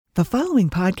The following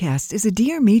podcast is a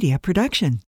Dear Media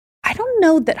production. I don't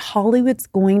know that Hollywood's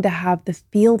going to have the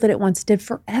feel that it once did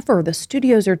forever. The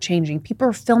studios are changing. People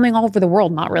are filming all over the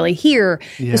world, not really here.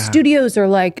 Yeah. The studios are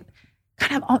like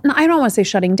kind of, I don't want to say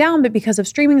shutting down, but because of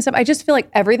streaming and stuff, I just feel like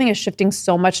everything is shifting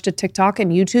so much to TikTok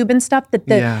and YouTube and stuff that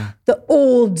the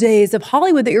old days of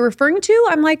Hollywood that you're referring to,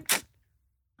 I'm like,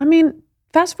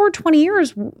 fast forward 20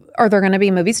 years, are there going to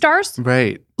be movie stars?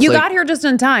 Right. You got here just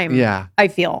in time. Yeah. I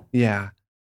feel. Yeah.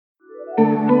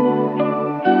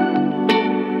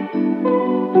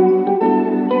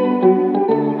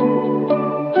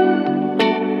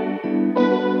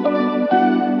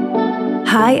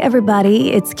 Hi,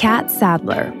 everybody. It's Kat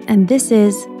Sadler, and this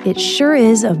is It Sure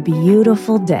Is a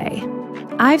Beautiful Day.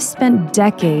 I've spent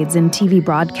decades in TV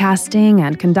broadcasting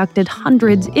and conducted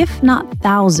hundreds, if not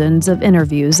thousands, of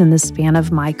interviews in the span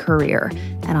of my career.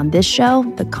 And on this show,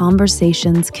 the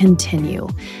conversations continue.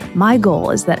 My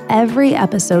goal is that every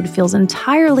episode feels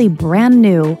entirely brand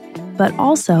new, but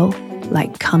also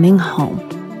like coming home.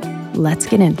 Let's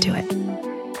get into it.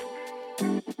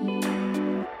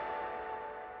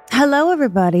 Hello,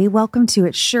 everybody. Welcome to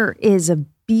It Sure Is a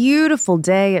Beautiful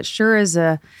Day. It sure is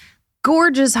a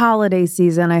gorgeous holiday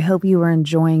season. I hope you are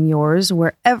enjoying yours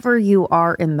wherever you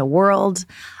are in the world.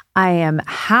 I am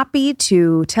happy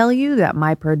to tell you that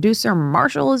my producer,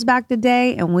 Marshall, is back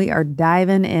today, and we are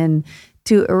diving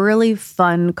into a really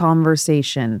fun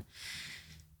conversation.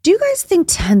 Do you guys think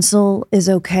tinsel is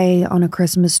okay on a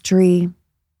Christmas tree?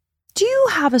 Do you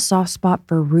have a soft spot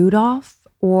for Rudolph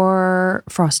or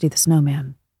Frosty the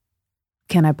Snowman?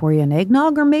 Can I pour you an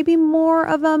eggnog or maybe more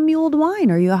of a mulled wine?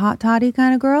 Are you a hot toddy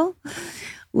kind of girl?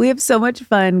 We have so much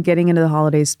fun getting into the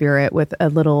holiday spirit with a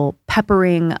little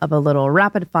peppering of a little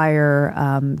rapid fire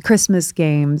Christmas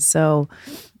game. So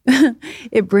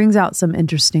it brings out some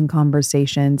interesting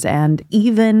conversations and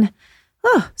even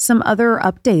some other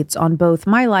updates on both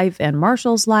my life and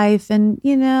Marshall's life. And,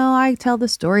 I tell the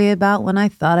story about when I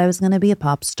thought I was going to be a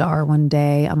pop star one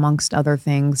day, amongst other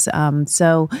things.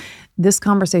 So this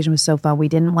conversation was so fun. We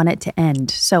didn't want it to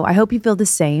end. So I hope you feel the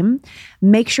same.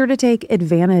 Make sure to take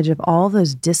advantage of all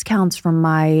those discounts from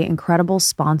my incredible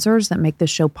sponsors that make this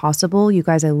show possible. You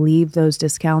guys, I leave those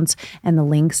discounts and the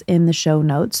links in the show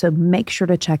notes. So make sure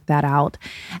to check that out.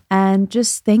 And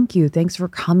just thank you. Thanks for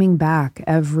coming back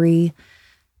every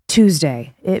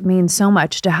Tuesday. It means so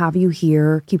much to have you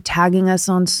here. Keep tagging us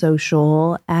on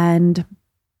social and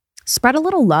spread a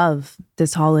little love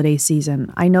this holiday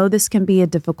season. I know this can be a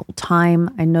difficult time.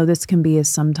 I know this can be a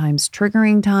sometimes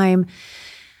triggering time.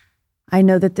 I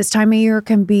know that this time of year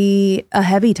can be a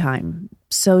heavy time.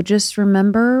 So just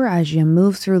remember, as you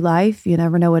move through life, you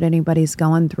never know what anybody's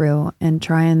going through, and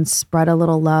try and spread a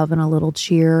little love and a little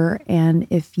cheer. And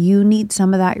if you need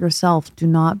some of that yourself, do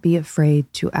not be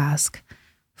afraid to ask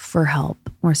for help.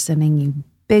 We're sending you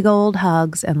big old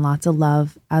hugs and lots of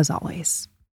love as always.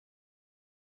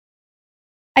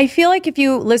 I feel like if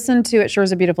you listen to It Sure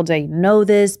Is a Beautiful Day, you know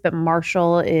this, but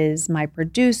Marshall is my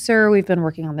producer. We've been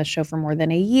working on this show for more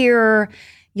than a year.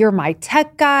 You're my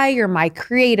tech guy. You're my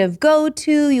creative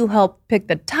go-to. You help pick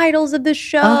the titles of the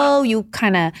show. You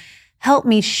kind of help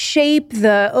me shape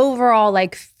the overall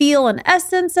feel and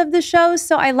essence of the show.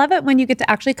 So I love it when you get to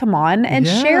actually come on and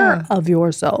share of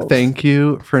yourself. Thank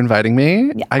you for inviting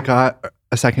me. Yeah. I got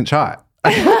a second shot.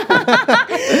 You're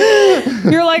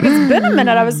like, it's been a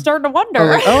minute. I was starting to wonder.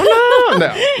 Like, oh,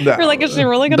 no. You're like, is she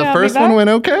really going to have me back? The first one went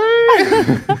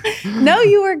okay. No,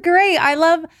 you were great.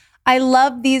 I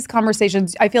love these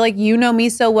conversations. I feel like you know me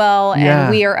so well, and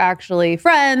we are actually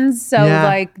friends. So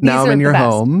these now are I'm in your the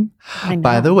best. home.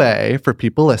 By the way, for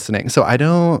people listening, so I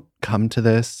don't come to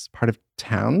this part of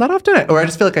town that often, or I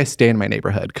just feel like I stay in my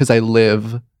neighborhood because I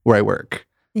live where I work.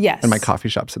 Yes. And my coffee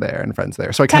shops are there and friends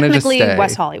there. So I kind of just stay. Technically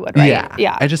West Hollywood, right?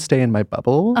 Yeah. I just stay in my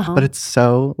bubble, but it's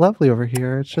so lovely over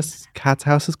here. It's just, Kat's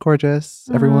house is gorgeous,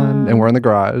 everyone. And we're in the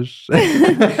garage.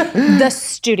 The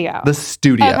studio. The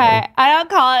studio. Okay. I don't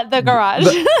call it the garage.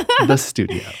 The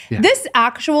studio. Yeah. This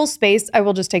actual space, I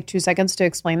will just take 2 seconds to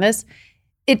explain this.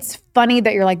 It's funny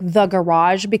that you're like the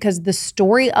garage because the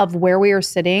story of where we are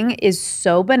sitting is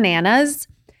so bananas.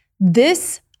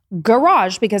 This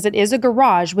garage, because it is a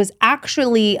garage, was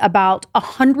actually about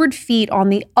 100 feet on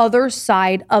the other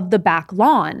side of the back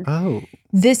lawn. Oh.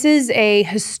 This is a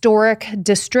historic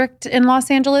district in Los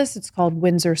Angeles. It's called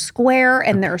Windsor Square,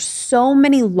 and there are so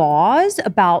many laws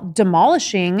about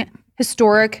demolishing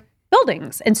historic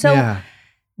buildings. And so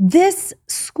this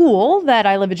school that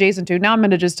I live adjacent to, now I'm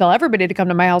going to just tell everybody to come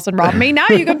to my house and rob me. Now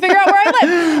you can figure out where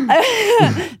I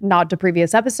live. Not to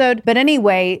previous episode. But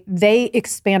anyway, they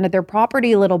expanded their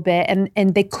property a little bit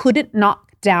and they couldn't not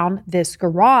down this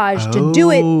garage to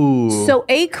do it. So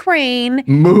a crane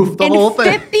Move the and whole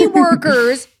thing. 50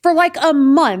 workers for like a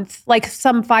month, like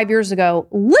some 5 years ago,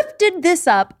 lifted this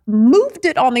up, moved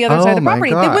it on the other side of the my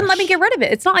property. They wouldn't let me gosh. get rid of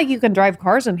it. It's not like you can drive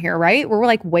cars in here, right? We're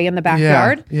like way in the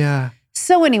backyard. Yeah.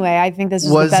 So anyway, I think this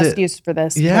is Was the best it- use for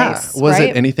this Yeah. place. Was right?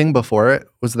 it anything before it?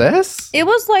 Was this? It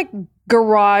was like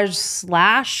garage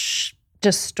 /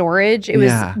 just storage. It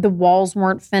was Yeah. the walls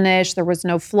weren't finished. There was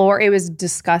no floor. It was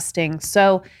disgusting.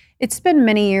 So it's been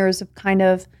many years of kind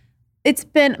of. It's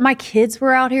been, my kids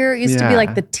were out here. It used to be Yeah.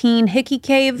 like the teen hickey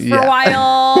cave for Yeah. a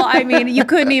while. I mean, you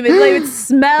couldn't even, they would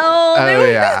smell. Oh, It was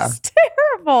yeah.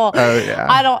 terrible. Oh,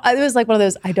 yeah. It was like one of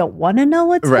those, I don't want to know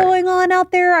what's Right. going on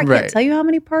out there. I Right. can't tell you how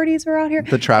many parties are out here.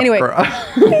 The trap Anyway.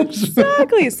 garage.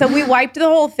 Exactly. So we wiped the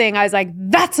whole thing. I was like,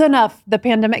 that's enough. The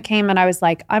pandemic came and I was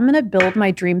like, I'm going to build my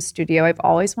dream studio I've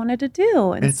always wanted to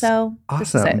do. And It's so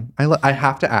this is it. Awesome. I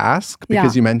have to ask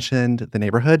because Yeah. you mentioned the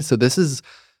neighborhood. So this is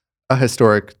a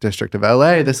historic district of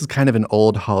LA. This is kind of an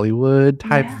old Hollywood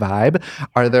type Yeah. vibe.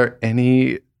 Are there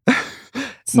any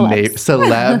Celebs.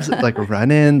 celebs like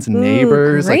run-ins,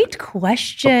 neighbors? Ooh, great like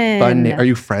question. fun are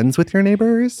you friends with your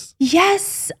neighbors?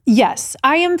 Yes.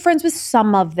 I am friends with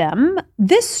some of them.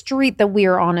 This street that we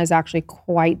are on is actually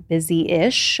quite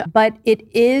busy-ish, but it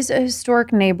is a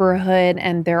historic neighborhood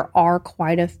and there are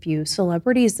quite a few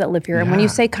celebrities that live here. And when you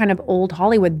Yeah. say kind of old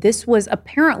Hollywood, this was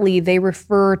apparently, they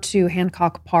refer to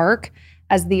Hancock Park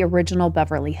as the original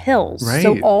Beverly Hills.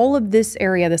 So Right. all of this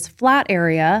area, this flat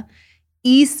area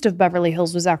east of Beverly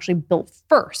Hills was actually built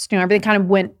first. Everything kind of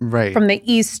went Right. from the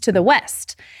east to the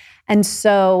west. And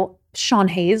so Sean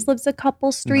Hayes lives a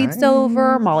couple streets Nice.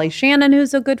 over. Molly Shannon,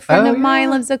 who's a good friend Oh, of mine, yeah.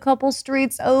 lives a couple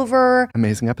streets over.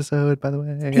 Amazing episode, by the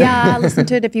way. Yeah, listen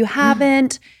to it if you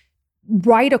haven't.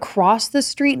 Right across the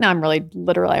street, now I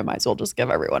might as well just give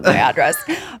everyone my address.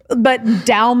 But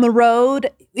down the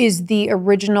road is the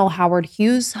original Howard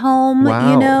Hughes home.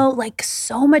 Wow. Like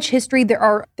so much history. There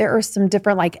are some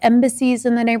different like embassies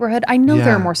in the neighborhood. I know there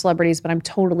Yeah. are more celebrities, but I'm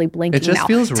totally blanking It just now.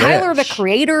 feels Tyler, the rich.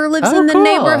 Creator, lives Oh, in the cool.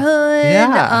 neighborhood.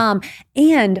 Yeah.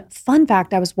 And fun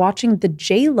fact, I was watching the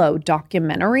J-Lo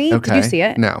documentary. Okay. Did you see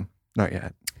it? No, not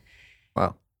yet.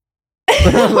 Wow. I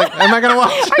was like, am I going to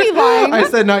watch? Are you lying? I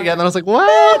said not yet. And then I was like,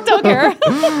 what? Don't care.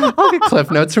 I'll get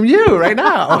cliff notes from you right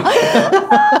now.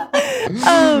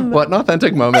 What an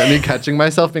authentic moment. Me catching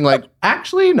myself being like,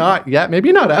 actually not yet.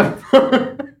 Maybe not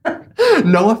ever.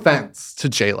 No offense to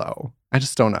J-Lo. I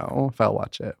just don't know if I'll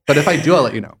watch it. But if I do, I'll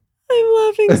let you know. I'm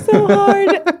laughing so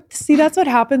hard. See, that's what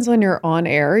happens when you're on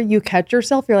air. You catch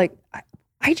yourself. You're like,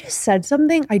 I just said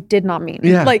something I did not mean.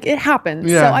 Yeah. Like it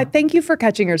happens. Yeah. So I thank you for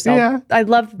catching yourself. Yeah. I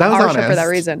love That was our honest. show for that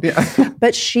reason. Yeah.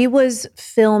 But she was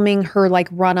filming her like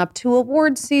run up to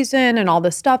award season and all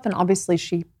this stuff. And obviously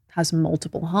she has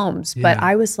multiple homes. But Yeah.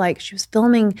 I was like, she was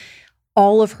filming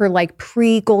all of her like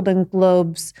pre-Golden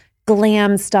Globes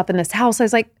glam stuff in this house. I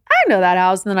was like, I know that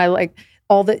house. And then I like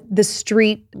all the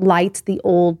street lights, the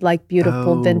old like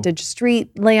beautiful Oh. vintage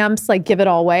street lamps, like give it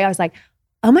all away. I was like,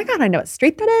 oh my God, I know what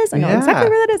street that is. I know Yeah. exactly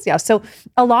where that is. Yeah. So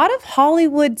a lot of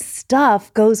Hollywood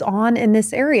stuff goes on in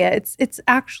this area. It's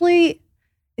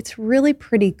really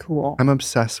pretty cool. I'm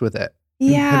obsessed with it.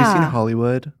 Yeah. Have you seen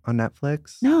Hollywood on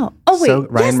Netflix? No. Oh wait. So,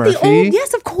 Ryan yes, Murphy. the old,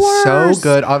 yes, of course. So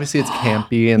good. Obviously, it's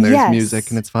campy and there's Yes. music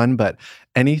and it's fun, but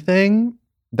anything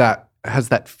that has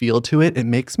that feel to it, it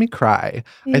makes me cry.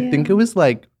 I think it was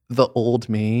like the old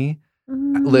me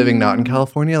living not in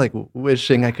California, like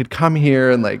wishing I could come here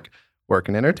and like work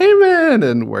in entertainment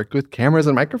and work with cameras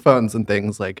and microphones and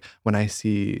things. Like when I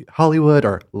see Hollywood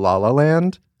or La La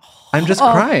Land, I'm just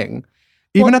Oh. crying.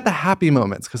 Even Well- at the happy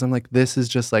moments, because I'm like, this is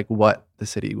just like what the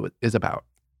city is about.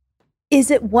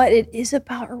 Is it what it is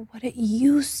about or what it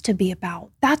used to be about?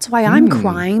 That's why I'm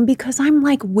crying, because I'm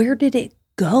like, where did it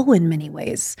go in many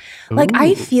ways? Like,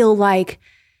 I Ooh. feel like,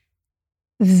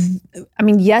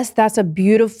 yes, that's a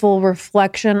beautiful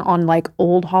reflection on like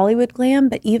old Hollywood glam,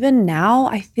 but even now,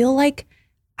 I feel like,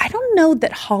 I don't know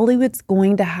that Hollywood's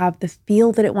going to have the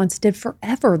feel that it once did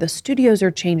forever. The studios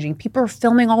are changing. People are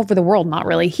filming all over the world, not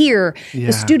really here. Yeah.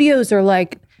 The studios are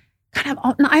like, kind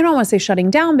of, I don't want to say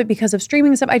shutting down, but because of streaming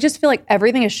and stuff, I just feel like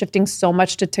everything is shifting so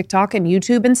much to TikTok and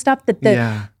YouTube and stuff that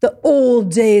the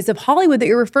old days of Hollywood that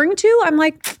you're referring to, I'm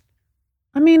like,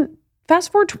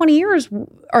 fast forward 20 years,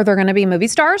 are there going to be movie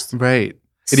stars? Right.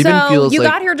 It even feels you like,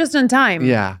 got here just in time.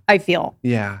 yeah, I feel.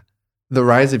 yeah. The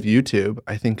rise of YouTube,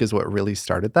 I think, is what really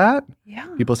started that. Yeah.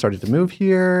 People started to move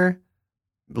here,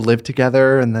 live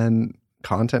together, and then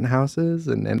content houses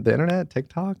and the internet,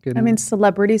 TikTok. And I mean,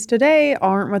 celebrities today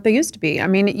aren't what they used to be. I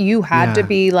mean, you had to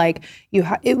be like,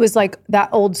 it was like that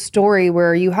old story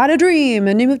where you had a dream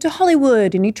and you moved to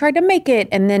Hollywood and you tried to make it.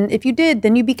 And then if you did,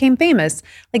 then you became famous.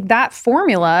 Like that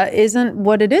formula isn't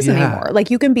what it is anymore. Like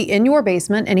you can be in your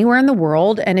basement anywhere in the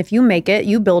world. And if you make it,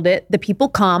 you build it, the people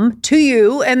come to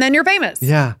you and then you're famous.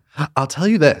 Yeah. I'll tell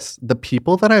you this, the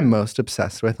people that I'm most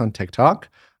obsessed with on TikTok,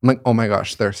 I'm like, oh my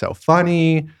gosh, they're so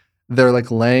funny. They're like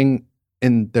laying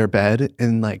in their bed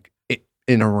in like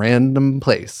in a random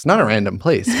place, not a random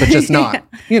place, but just not,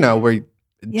 where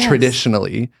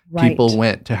traditionally people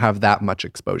went to have that much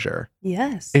exposure.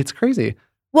 Yes. It's crazy.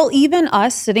 Well, even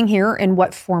us sitting here and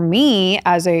what for me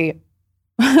as a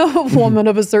woman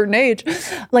of a certain age,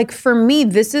 like for me,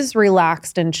 this is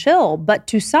relaxed and chill, but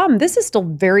to some, this is still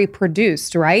very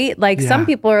produced, right? Like some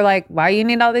people are like, why you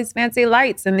need all these fancy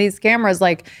lights and these cameras?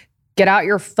 Like, get out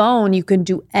your phone. You can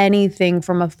do anything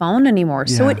from a phone anymore.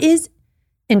 So it is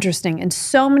interesting in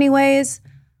so many ways.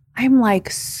 I'm like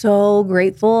so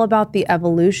grateful about the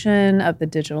evolution of the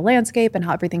digital landscape and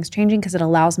how everything's changing because it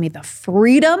allows me the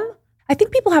freedom. I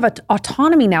think people have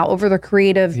autonomy now over their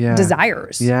creative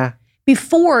desires. Yeah.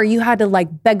 Before, you had to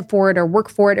like beg for it or work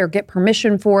for it or get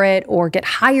permission for it or get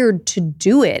hired to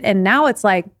do it. And now it's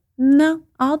like, no,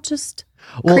 I'll just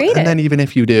create it. And then even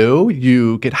if you do,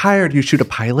 you get hired, you shoot a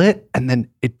pilot, and then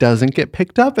it doesn't get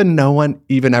picked up and no one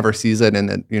even ever sees it and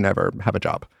then you never have a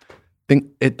job.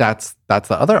 That's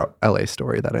the other LA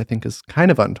story that I think is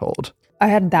kind of untold. I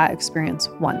had that experience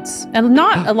once. And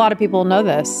not a lot of people know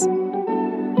this.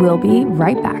 We'll be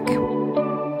right back.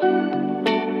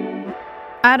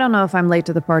 I don't know if I'm late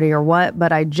to the party or what,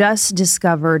 but I just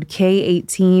discovered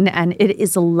K18 and it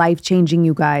is life-changing,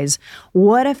 you guys.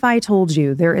 What if I told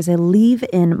you there is a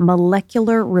leave-in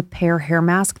molecular repair hair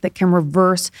mask that can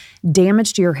reverse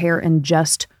damage to your hair in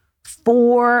just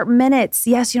 4 minutes?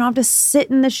 Yes, you don't have to sit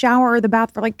in the shower or the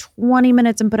bath for like 20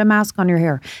 minutes and put a mask on your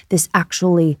hair. This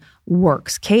actually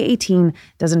works. K18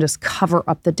 doesn't just cover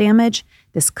up the damage.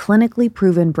 This clinically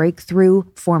proven breakthrough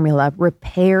formula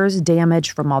repairs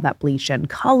damage from all that bleach and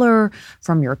color,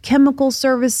 from your chemical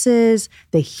services,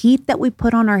 the heat that we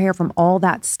put on our hair from all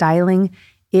that styling.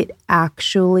 It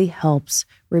actually helps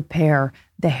repair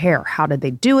the hair. How did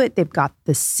they do it? They've got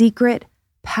the secret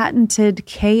patented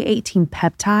K18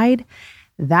 peptide.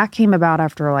 That came about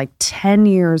after like 10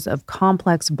 years of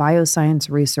complex bioscience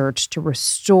research to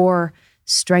restore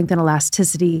strength and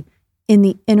elasticity in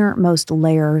the innermost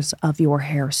layers of your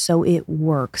hair, so it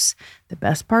works. The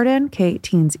best part in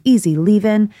K18's easy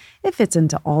leave-in. It fits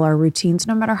into all our routines,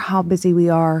 no matter how busy we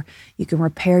are. You can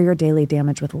repair your daily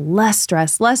damage with less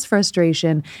stress, less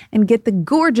frustration, and get the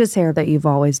gorgeous hair that you've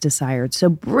always desired. So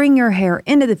bring your hair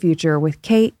into the future with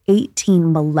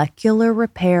K18 Molecular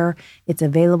Repair. It's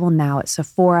available now at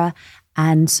Sephora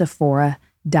and Sephora.com.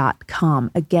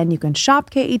 Again, you can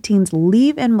shop K18's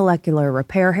leave-in molecular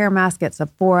repair hair mask at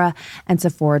Sephora and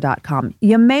Sephora.com.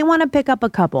 You may want to pick up a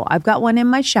couple. I've got one in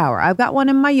my shower. I've got one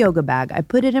in my yoga bag. I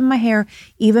put it in my hair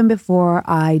even before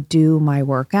I do my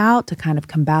workout to kind of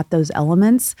combat those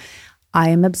elements. I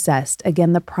am obsessed.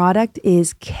 Again, the product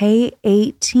is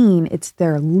K18. It's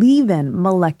their leave-in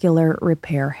molecular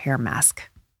repair hair mask.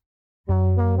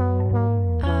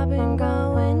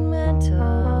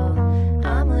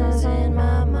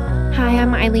 Hi,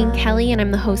 I'm Eileen Kelly, and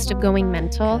I'm the host of Going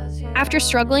Mental. After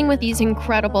struggling with these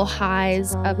incredible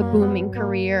highs of a booming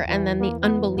career and then the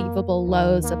unbelievable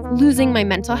lows of losing my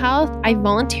mental health, I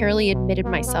voluntarily admitted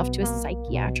myself to a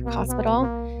psychiatric hospital.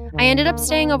 I ended up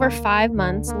staying over 5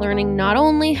 months, learning not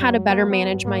only how to better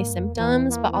manage my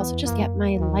symptoms, but also just get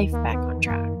my life back on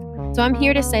track. So I'm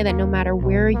here to say that no matter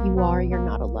where you are, you're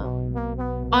not alone.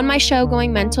 On my show,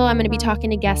 Going Mental, I'm going to be talking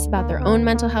to guests about their own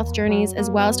mental health journeys, as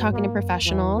well as talking to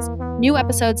professionals. New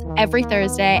episodes every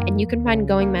Thursday, and you can find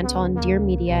Going Mental on Dear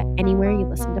Media anywhere you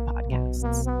listen to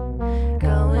podcasts.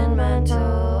 Going mental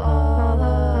all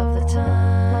of the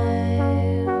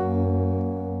time.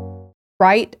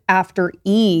 Right after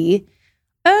E,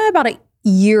 about a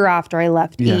year after I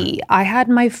left E, I had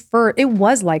my first, it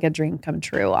was like a dream come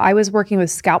true. I was working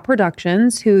with Scout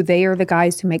Productions, who they are the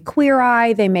guys who make Queer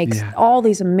Eye. They make all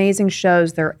these amazing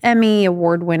shows. They're Emmy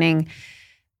award-winning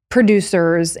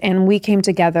producers. And we came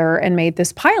together and made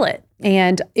this pilot.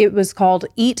 And it was called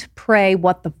Eat, Pray,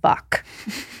 What the Fuck?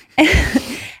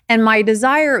 And my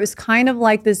desire, it was kind of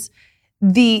like this,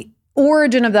 the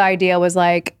origin of the idea was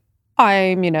like,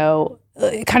 I'm,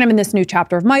 kind of in this new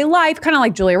chapter of my life, kind of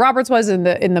like Julia Roberts was in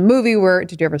the movie where,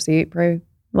 did you ever see Eat, Pray,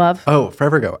 Love? Oh,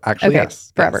 Forever Ago. Actually, Okay,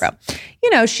 yes. Forever yes. Ago. You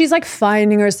know, she's like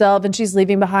finding herself and she's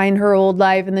leaving behind her old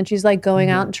life. And then she's like going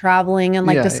out and traveling and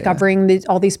like Yeah, discovering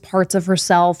all these parts of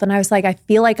herself. And I was like, I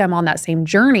feel like I'm on that same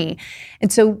journey.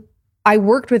 And so I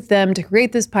worked with them to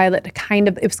create this pilot to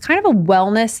it was kind of a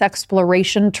wellness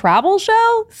exploration travel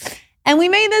show. And we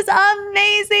made this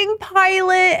amazing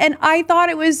pilot. And I thought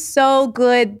it was so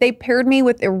good. They paired me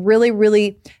with a really,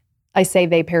 really, I say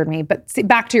they paired me, but see,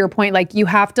 back to your point, like you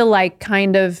have to like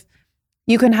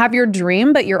you can have your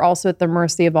dream, but you're also at the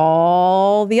mercy of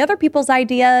all the other people's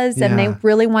ideas. And they Yeah.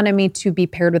 really wanted me to be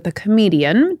paired with a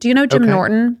comedian. Do you know Jim Okay.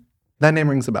 Norton? That name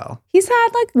rings a bell. He's had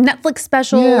like Netflix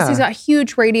specials. Yeah. He's got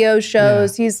huge radio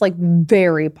shows. He's like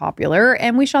very popular.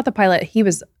 And we shot the pilot. He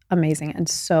was amazing and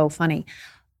so funny.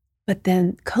 But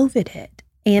then COVID hit.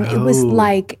 And it was Oh.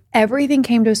 like everything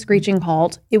came to a screeching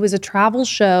halt. It was a travel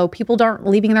show. People aren't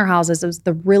leaving their houses. It was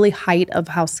the really height of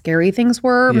how scary things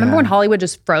were. Remember Yeah. when Hollywood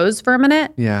just froze for a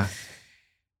minute? Yeah.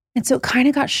 And so it kind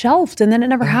of got shelved and then it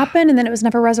never happened and then it was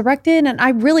never resurrected. And I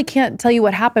really can't tell you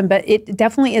what happened, but it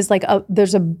definitely is like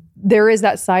there is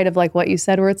that side of like what you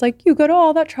said where it's like you go to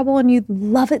all that trouble and you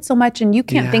love it so much and you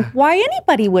can't think why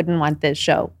anybody wouldn't want this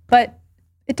show. But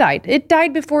it died. It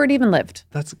died before it even lived.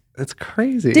 That's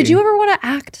crazy. Did you ever want to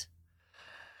act?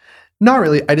 Not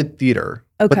really. I did theater.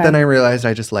 Okay. But then I realized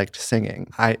I just liked singing.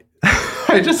 I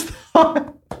just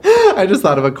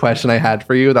thought of a question I had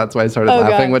for you. That's why I started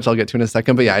laughing, God. which I'll get to in a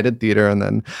second. But yeah, I did theater and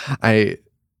then I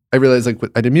realized like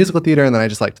I did musical theater and then I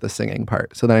just liked the singing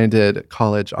part. So then I did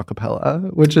college a cappella,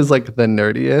 which is like the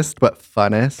nerdiest but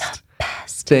funnest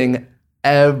thing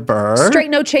ever. Straight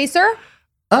No Chaser?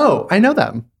 Oh, I know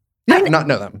them. Yeah, not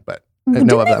know them, but I know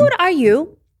Didn't of they them. go to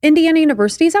IU? Indiana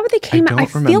University? Is that what they came out? I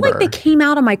don't feel like they remember. came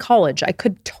out of my college. I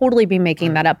could totally be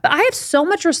making that up. But I have so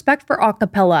much respect for a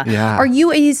cappella. Yeah. Are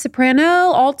you a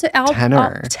soprano,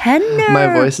 Tenor. tenor?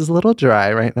 My voice is a little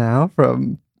dry right now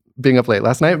from being up late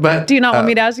last night, but Do you not want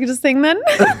me to ask you to sing then?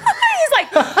 He's like,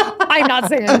 I'm not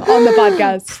singing on the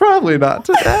podcast. probably not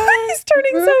today. He's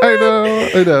turning so I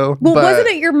red. know. Well, but wasn't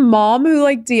it your mom who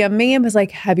like DM'd me and was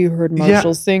like, have you heard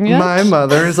Marshall sing yet? My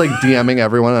mother is like DMing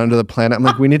everyone under the planet. I'm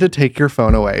like, we need to take your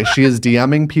phone away. She is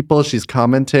DMing people. She's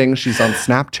commenting. She's on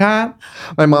Snapchat.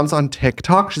 My mom's on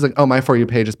TikTok. She's like, oh, my For You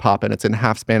page is popping. It's in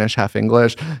half Spanish, half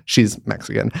English. She's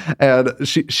Mexican. And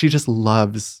she just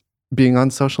loves being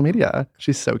on social media.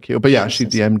 She's so cute. But yeah, she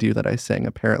DM'd you that I sang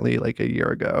apparently like a year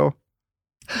ago.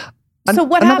 So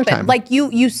what Another happened? time. Like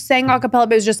you sang a cappella,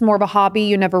 but it was just more of a hobby.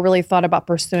 You never really thought about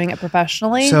pursuing it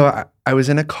professionally? So I was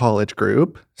in a college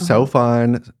group. So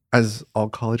fun, as all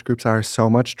college groups are. So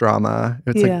much drama.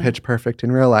 It's Yeah. like pitch perfect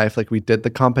in real life. Like we did the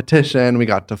competition. We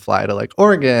got to fly to like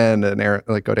Oregon and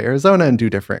like go to Arizona and do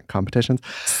different competitions.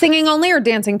 Singing only or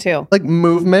dancing too? Like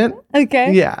movement.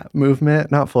 Okay. Yeah,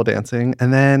 movement, not full dancing.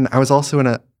 And then I was also in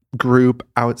a group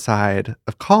outside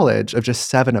of college of just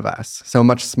 7 of us, so a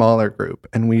much smaller group.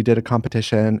 And we did a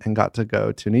competition and got to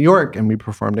go to New York and we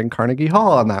performed in Carnegie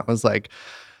Hall. And that was like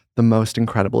the most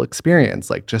incredible experience,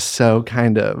 like just so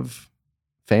kind of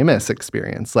famous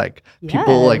experience. Like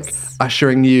people like Yes.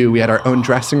 ushering you. We had our own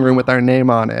dressing room with our name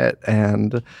on it.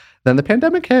 And then the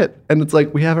pandemic hit and it's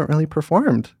like we haven't really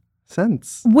performed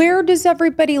since. Where does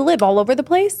everybody live? All over the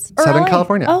place? Or Southern LA?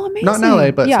 California. Oh, amazing. Not in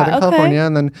LA, but Yeah, Southern okay. California.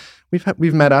 And then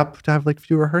we've met up to have like a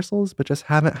few rehearsals, but just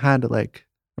haven't had like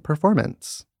a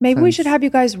performance. Maybe we since. should have you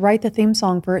guys write the theme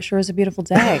song for It Sure Is a Beautiful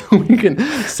Day. We can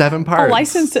 7 parts. I'll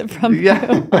license it from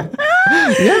Yeah. you.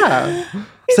 Yeah.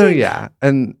 So yeah.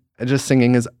 And just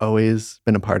singing has always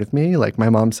been a part of me. Like my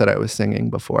mom said I was singing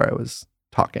before I was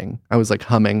talking. I was like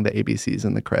humming the ABCs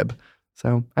in the crib.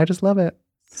 So I just love it.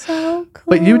 So cool.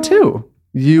 But you too.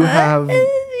 You have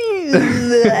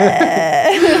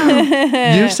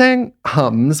you sang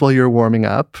hums while you were warming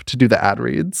up to do the ad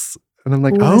reads. And I'm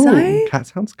like, Was oh, I? Cat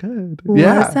sounds good. Was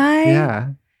yeah. I? Yeah.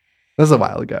 That was a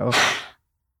while ago.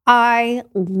 I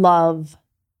love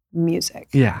music.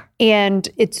 Yeah. And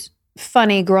it's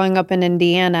funny growing up in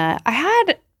Indiana. I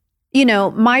had, you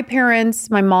know, my parents,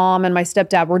 my mom and my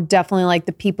stepdad were definitely like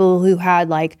the people who had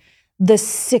like the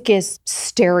sickest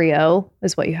stereo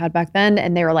is what you had back then.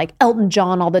 And they were like Elton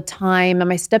John all the time. And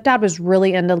my stepdad was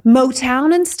really into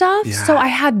Motown and stuff. Yeah. So I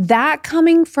had that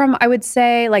coming from, I would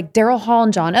say, like Daryl Hall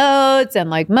and John Oates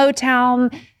and like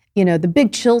Motown. You know, the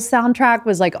Big Chill soundtrack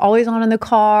was like always on in the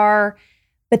car.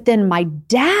 But then my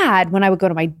dad, when I would go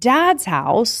to my dad's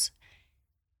house,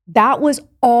 that was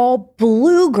all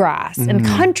bluegrass and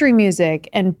country music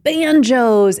and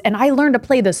banjos. And I learned to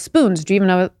play the spoons. Do you even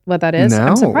know what that is? No.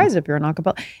 I'm surprised if you're an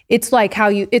acapella. It's like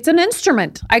it's an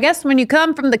instrument. I guess when you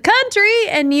come from the country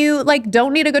and you like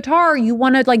don't need a guitar, you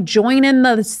want to like join in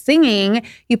the singing,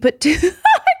 you put two,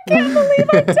 I can't believe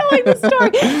I'm telling the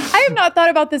story. I have not thought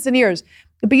about this in years.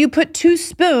 But you put 2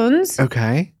 spoons,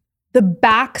 Okay. the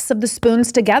backs of the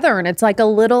spoons together, and it's like a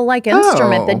little like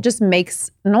instrument Oh. that just makes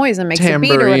noise and makes a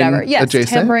beat or whatever. Tambourine Yes, adjacent?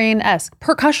 tambourine-esque.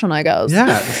 Percussion, I guess.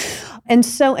 Yes. And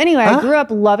so anyway, I grew up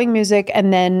loving music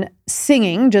and then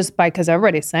singing just because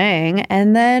everybody sang.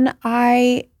 And then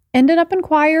I ended up in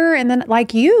choir. And then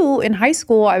like you in high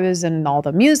school, I was in all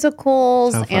the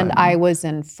musicals So and fun. I was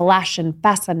in Flash and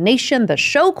Fascination, the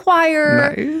show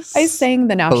choir. Nice. I sang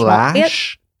the national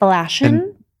Flash.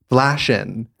 Flashin'.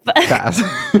 Flashin'. Fast.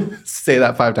 Say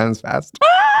that 5 times fast.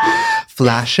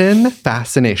 Flashin'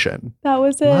 Fascination. That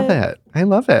was it. Love it. I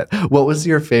love it. What was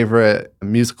your favorite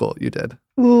musical you did?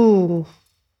 Ooh.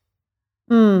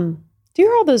 Do you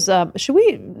hear all those? Should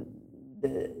we?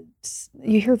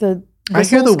 You hear the I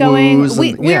hear whistles the going? woos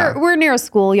and- yeah. We're near a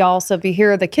school, y'all. So if you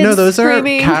hear the kids No, those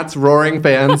screaming, are cats roaring,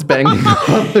 fans banging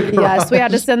on the garage. yes, we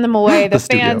had to send them away. The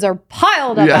studio. fans are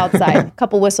piled up Yeah. outside. A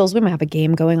couple whistles. We might have a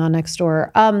game going on next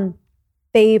door.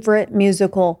 Favorite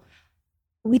musical?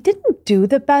 We didn't do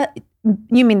the best.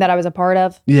 You mean that I was a part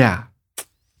of? Yeah.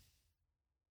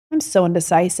 I'm so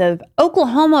indecisive.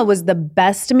 Oklahoma was the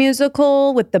best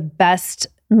musical with the best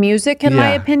music, in my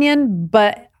Yeah. opinion,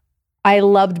 but I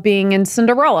loved being in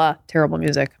Cinderella. Terrible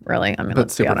music, really. I mean, But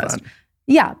let's be super honest. fun.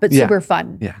 Yeah, but Yeah. super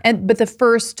fun. Yeah. But the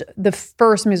first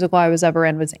musical I was ever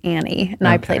in was Annie, and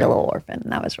I Okay. played a little orphan,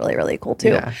 and that was really, really cool too.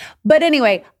 Yeah. But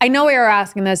anyway, I know we are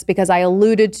asking this because I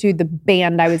alluded to the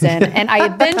band I was in, and I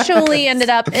eventually ended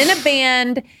up in a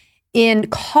band in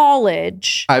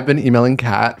college. I've been emailing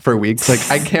Kat for weeks. Like,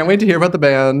 I can't wait to hear about the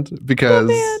band because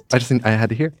I had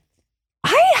to hear.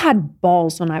 I had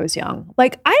balls when I was young.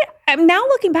 Like I'm now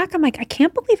looking back, I'm like, I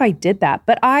can't believe I did that.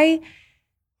 But I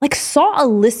like saw a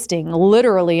listing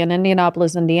literally in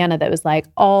Indianapolis, Indiana that was like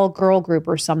all girl group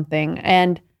or something.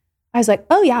 And I was like,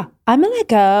 oh yeah, I'm going to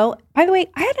go. By the way,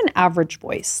 I had an average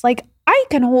voice. Like I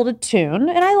can hold a tune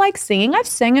and I like singing. I've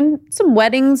sang in some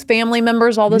weddings, family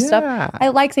members, all this stuff. Yeah. I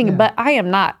like singing, but I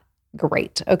am not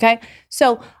great. Okay.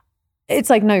 So it's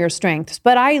like, know your strengths.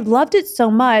 But I loved it so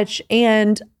much.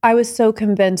 And I was so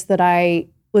convinced that I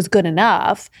was good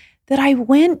enough that I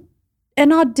went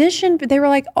and auditioned. They were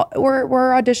like, we're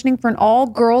auditioning for an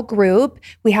all-girl group.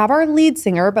 We have our lead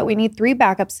singer, but we need 3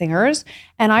 backup singers.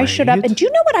 And I showed up. Great. And do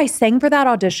you know what I sang for that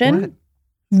audition? What?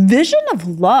 Vision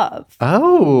of Love.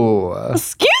 Oh.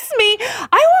 Excuse me.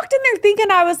 I walked in there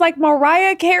thinking I was like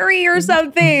Mariah Carey or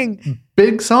something.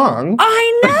 Big song.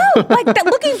 I know. Like that,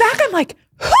 looking back, I'm like,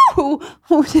 who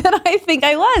did I think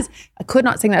I was? I could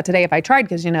not sing that today if I tried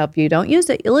because, if you don't use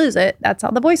it, you lose it. That's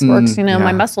how the voice works. My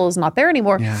yeah. muscle is not there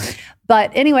anymore. Yeah.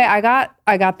 But anyway, I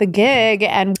got the gig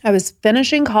and I was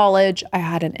finishing college. I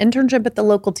had an internship at the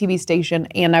local TV station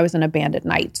and I was in a band at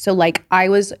night. So like I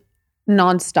was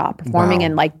nonstop performing Wow.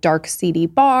 in like dark, seedy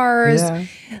bars, Yeah.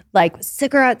 like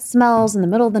cigarette smells in the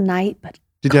middle of the night. But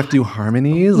Did you have to do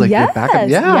harmonies? Like yes, your backup?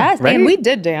 Yeah. yes. Right? And we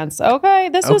did dance. Okay.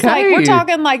 This was like, we're Okay.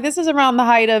 talking like this is around the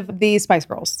height of the Spice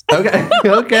Girls. Okay.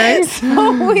 Okay.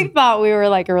 So we thought we were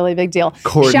like a really big deal.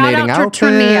 Coordinating Shout out to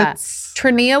Trinia. outfits.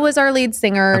 Trinia was our lead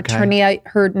singer. Okay. Trinia,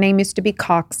 her name used to be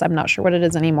Cox. I'm not sure what it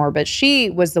is anymore, but she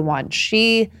was the one.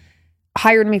 She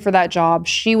hired me for that job.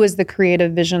 She was the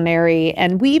creative visionary.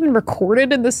 And we even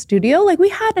recorded in the studio. Like we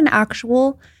had an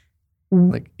actual,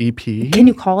 Like EP. can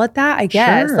you call it that? I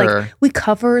guess. Sure. Like we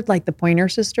covered like the Pointer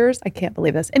Sisters. I can't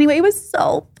believe this. Anyway, it was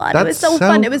so fun. It was That's so so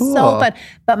fun. It was so cool. fun.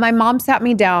 But my mom sat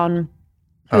me down.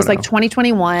 It was like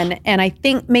 2021. And I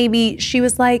think maybe she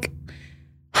was like,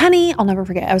 honey, I'll never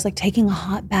forget. I was like taking a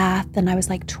hot bath and I was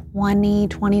like 20,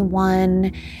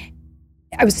 21.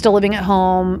 I was still living at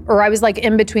home, or I was like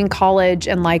in between college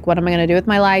and like, what am I going to do with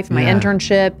my life, my Yeah.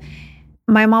 internship?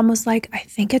 My mom was like, I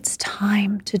think it's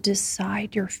time to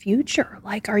decide your future.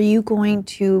 Like, are you going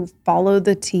to follow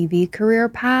the TV career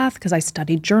path? Because I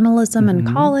studied journalism in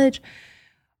Mhm. college.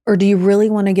 Or do you really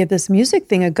want to give this music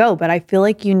thing a go? But I feel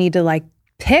like you need to like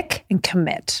pick and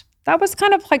commit. That was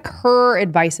kind of like her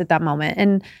advice at that moment.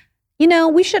 And,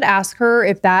 we should ask her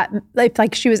if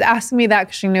like she was asking me that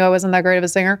because she knew I wasn't that great of a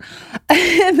singer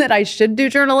and that I should do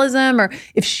journalism, or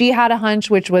if she had a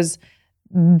hunch, which was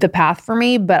the path for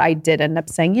me. But I did end up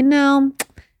saying,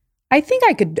 I think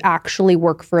I could actually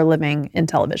work for a living in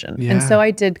television. Yeah. And so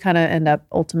I did kind of end up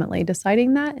ultimately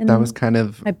deciding that. And That was kind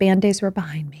of, my band days were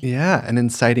behind me. yeah, an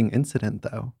inciting incident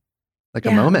though. Like a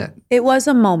Yeah. moment. It was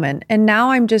a moment. And now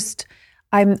I'm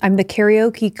the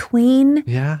karaoke queen.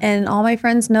 Yeah. And all my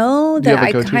friends know Do you that have a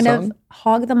I go-to kind song? of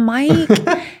hog the mic.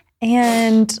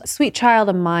 And sweet child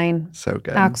of mine, So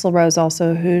good. Axl Rose,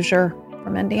 also a Hoosier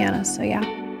from Indiana. So yeah,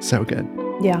 So good.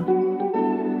 yeah.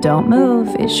 Don't move.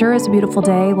 It sure is a beautiful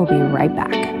day. We'll be right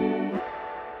back.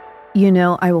 You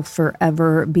know, I will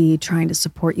forever be trying to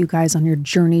support you guys on your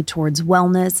journey towards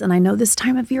wellness. And I know this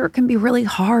time of year can be really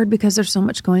hard because there's so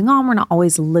much going on. We're not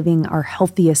always living our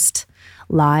healthiest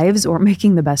lives or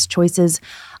making the best choices.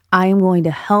 I am going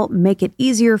to help make it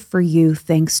easier for you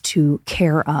thanks to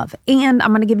Care Of. And I'm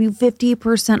going to give you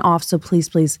 50% off, so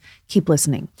please keep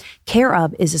listening. Care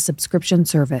Of is a subscription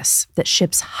service that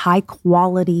ships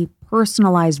high-quality,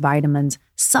 personalized vitamins,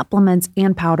 supplements,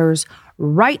 and powders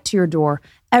right to your door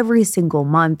every single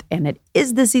month. And it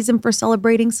is the season for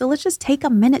celebrating, so let's just take a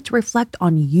minute to reflect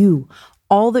on you,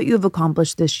 all that you have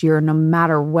accomplished this year, no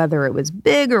matter whether it was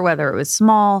big or whether it was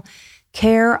small.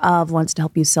 Care Of wants to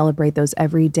help you celebrate those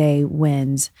everyday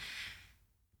wins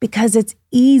because it's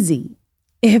easy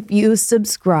if you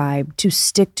subscribe to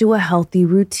stick to a healthy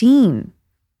routine.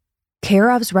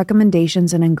 Care Of's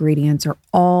recommendations and ingredients are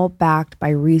all backed by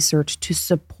research to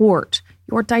support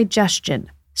your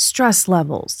digestion, stress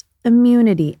levels,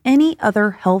 immunity, any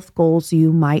other health goals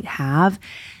you might have.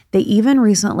 They even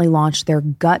recently launched their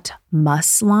Gut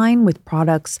Must line with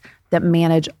products that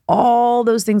manage all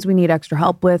those things we need extra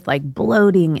help with, like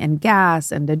bloating and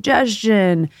gas and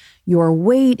digestion, your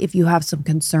weight if you have some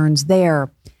concerns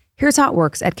there. Here's how it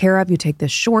works. At Care Of, you take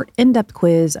this short, in-depth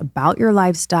quiz about your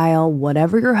lifestyle,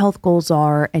 whatever your health goals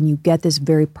are, and you get this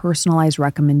very personalized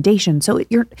recommendation. So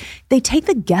they take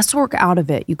the guesswork out of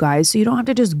it, you guys, so you don't have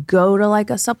to just go to like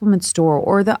a supplement store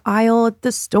or the aisle at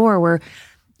the store where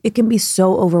it can be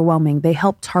so overwhelming. They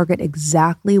help target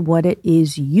exactly what it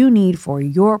is you need for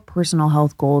your personal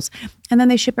health goals, and then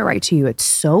they ship it right to you. It's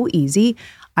so easy.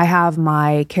 I have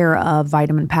my Care Of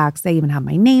vitamin packs. They even have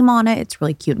my name on it. It's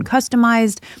really cute and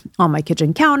customized on my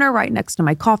kitchen counter right next to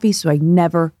my coffee, so I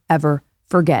never, ever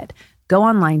forget. Go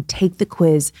online, take the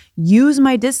quiz, use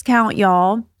my discount,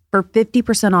 y'all, for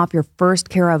 50% off your first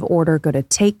Care Of order. Go to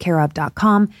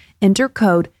takecareof.com, enter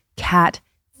code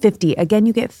CAT50. Again,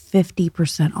 you get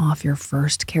 50% off your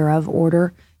first Care Of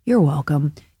order. You're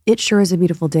welcome. It sure is a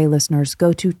beautiful day, listeners.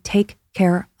 Go to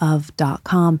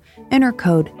takecareof.com, enter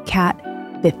code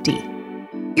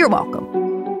CAT50. You're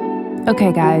welcome.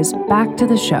 Okay, guys, back to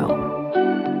the show.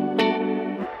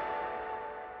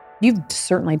 You've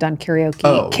certainly done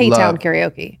karaoke, K-Town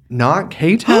karaoke. Not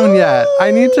K-Town yet.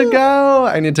 I need to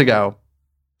go.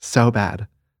 So bad.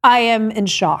 I am in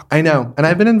shock. I know. And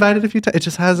I've been invited a few times. It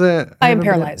just hasn't. I am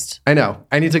paralyzed. I know.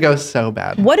 I need to go so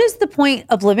bad. What is the point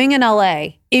of living in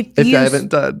LA if you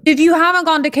haven't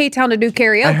gone to K-Town to do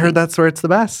karaoke? I heard that's where it's the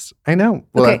best. I know.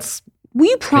 Well, okay. Will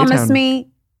you promise K-Town. me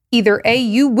either A,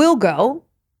 you will go,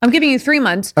 I'm giving you 3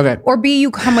 months, okay, or B,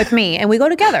 you come with me and we go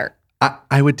together?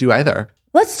 I would do either.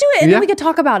 Let's do it, and then we could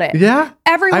talk about it. Yeah.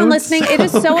 Everyone listening, it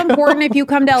is so important if you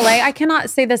come to LA. I cannot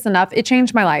say this enough. It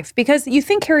changed my life because you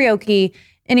think karaoke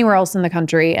anywhere else in the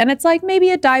country, and it's like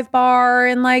maybe a dive bar,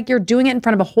 and like you're doing it in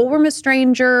front of a whole room of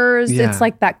strangers. Yeah. It's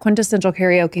like that quintessential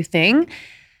karaoke thing.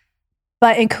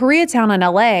 But in Koreatown in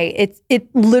LA, it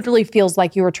literally feels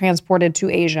like you were transported to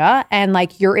Asia, and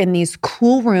like you're in these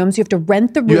cool rooms. You have to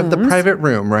rent the rooms. You have the private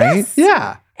room, right? Yes.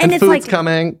 Yeah. And it's food's like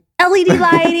coming. LED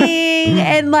lighting,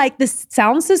 and like the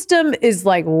sound system is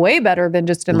like way better than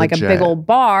just in like a big old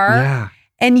bar. Yeah.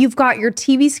 And you've got your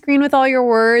TV screen with all your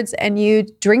words, and you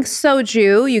drink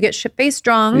soju. You get shit-faced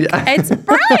drunk. Yeah. It's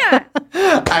brilliant.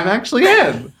 I'm actually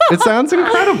in. It sounds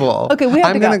incredible. Okay, we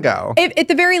have I'm going to go. At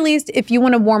the very least, if you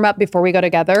want to warm up before we go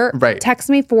together,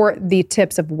 text me for the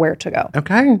tips of where to go.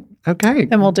 Okay.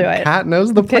 And we'll do it. Kat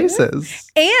knows the places.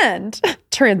 And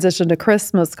transition to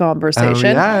Christmas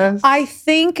conversation. Oh, yes. I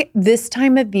think this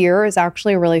time of year is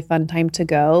actually a really fun time to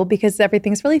go because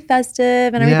everything's really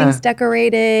festive and everything's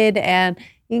decorated, and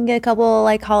you can get a couple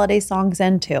like holiday songs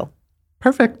in too.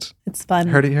 Perfect. It's fun.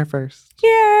 Heard it here first.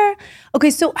 Yeah.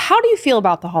 Okay, so how do you feel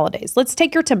about the holidays? Let's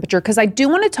take your temperature because I do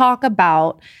want to talk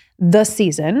about the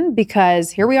season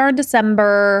because here we are in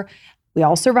December. We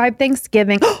all survived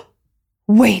Thanksgiving.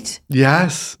 Wait.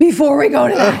 Yes. Before we go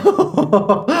to that.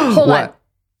 Hold on.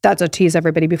 That's a tease,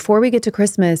 everybody. Before we get to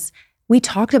Christmas, we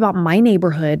talked about my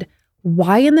neighborhood.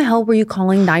 Why in the hell were you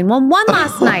calling 911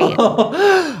 last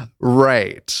night?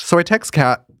 Right. So I text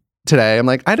Kat today. I'm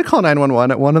like, I had to call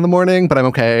 911 at 1 a.m, but I'm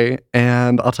okay.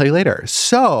 And I'll tell you later.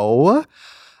 So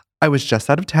I was just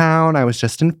out of town. I was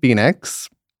just in Phoenix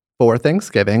for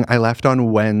Thanksgiving. I left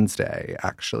on Wednesday,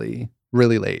 actually,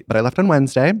 really late, but I left on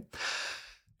Wednesday.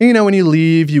 You know, when you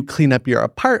leave, you clean up your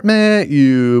apartment,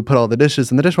 you put all the dishes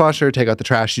in the dishwasher, take out the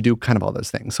trash, you do kind of all those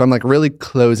things. So I'm like really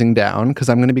closing down because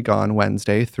I'm going to be gone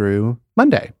Wednesday through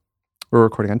Monday. We're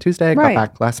recording on Tuesday. I got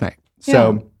back last night. Yeah.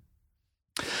 So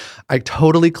I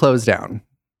totally close down.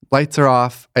 Lights are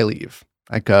off. I leave.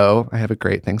 I go, I have a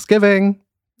great Thanksgiving.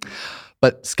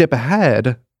 But skip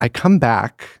ahead, I come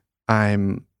back,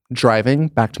 I'm driving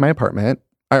back to my apartment,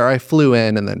 or I flew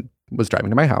in and then was driving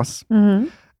to my house. Mm-hmm.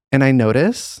 And I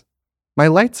notice my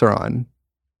lights are on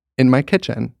in my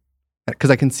kitchen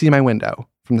because I can see my window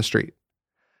from the street.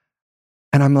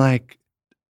 And I'm like,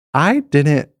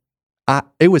 it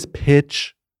was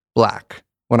pitch black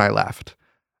when I left.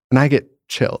 And I get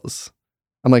chills.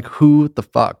 I'm like, who the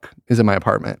fuck is in my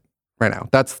apartment right now?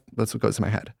 That's what goes in my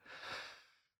head.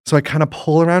 So I kind of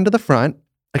pull around to the front.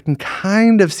 I can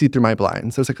kind of see through my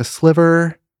blinds. There's like a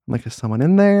sliver. I'm like, is someone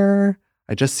in there?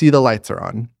 I just see the lights are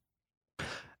on.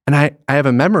 And I have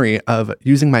a memory of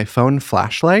using my phone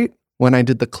flashlight when I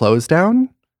did the close down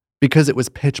because it was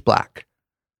pitch black.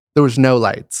 There was no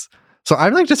lights. So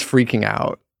I'm like just freaking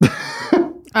out.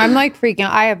 I'm like freaking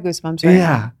out. I have goosebumps right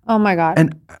now. Oh my God.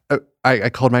 And I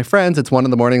called my friends. It's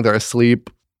 1 a.m. They're asleep.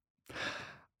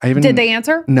 Did they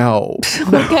answer? No.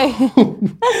 Okay.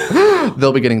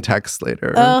 They'll be getting texts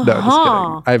later. No, just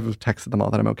kidding. I've texted them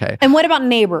all that I'm okay. And what about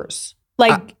neighbors?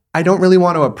 Like, I don't really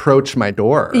want to approach my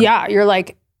door. Yeah, you're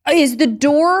like, is the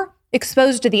door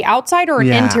exposed to the outside or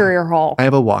an interior hall? I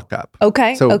have a walk up.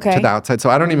 Okay. So to the outside. So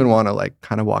I don't even want to like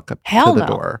kind of walk up to the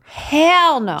door.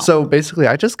 Hell no. So basically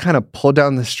I just kind of pulled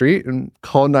down the street and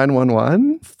called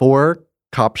 911. 4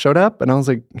 cops showed up and I was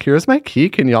like, here's my key.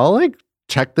 Can y'all like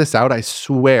check this out? I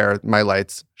swear my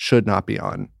lights should not be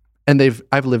on. And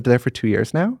I've lived there for 2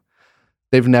 years now.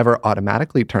 They've never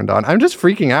automatically turned on. I'm just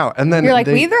freaking out. And then you're like,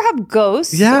 we either have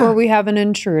ghosts or we have an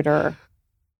intruder.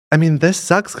 I mean, this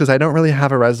sucks because I don't really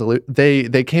have a resolution.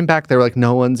 They came back. They were like,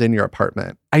 no one's in your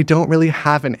apartment. I don't really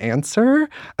have an answer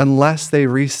unless they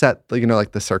reset,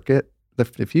 like the circuit, the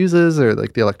fuses or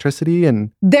like the electricity.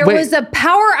 And there was a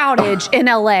power outage in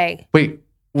LA. Wait,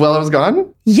 while I was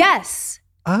gone? Yes.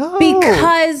 Oh.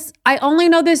 Because I only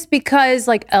know this because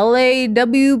like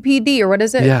LAWPD or what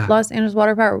is it? Yeah. Los Angeles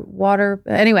Water.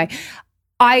 Anyway,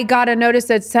 I got a notice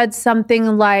that said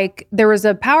something like there was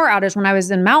a power outage when I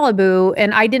was in Malibu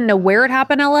and I didn't know where it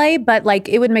happened in LA, but like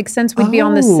it would make sense we'd be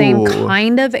on the same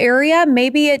kind of area.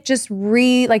 Maybe it just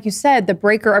like you said, the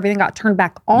breaker, everything got turned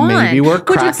back on. Maybe we're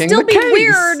cracking which would still the be case.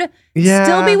 weird. Yeah.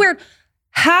 Still be weird.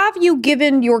 Have you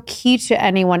given your key to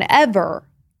anyone ever?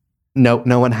 No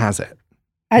one has it.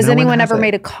 Has anyone ever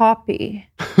made a copy?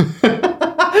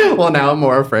 Well, now I'm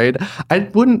more afraid. I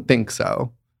wouldn't think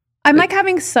so. I'm like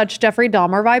having such Jeffrey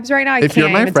Dahmer vibes right now. If you're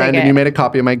my friend and you made a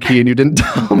copy of my key and you didn't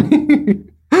tell me,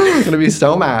 I'm going to be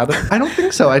so mad. I don't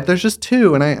think so. There's just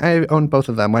 2 and I own both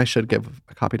of them. I should give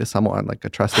a copy to someone, like a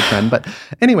trusted friend. But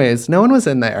anyways, no one was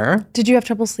in there. Did you have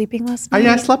trouble sleeping last night?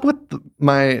 I slept with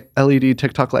my LED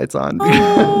TikTok lights on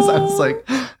because I was like,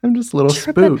 I'm just a little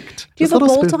spooked. Do you have a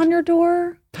bolt on your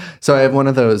door? So I have one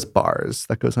of those bars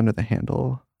that goes under the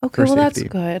handle. Okay, well, that's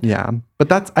good. Yeah.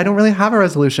 But I don't really have a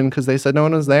resolution because they said no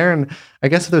one was there. And I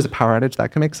guess if there's a power outage,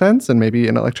 that could make sense. And maybe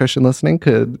an electrician listening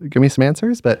could give me some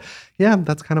answers. But yeah,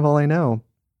 that's kind of all I know.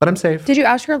 But I'm safe. Did you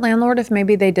ask your landlord if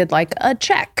maybe they did like a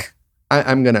check?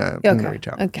 I'm gonna reach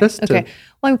out. Okay.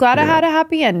 Well, I'm glad I had a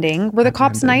happy ending. Were the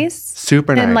cops nice?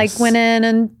 Super nice. And like went in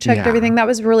and checked everything. That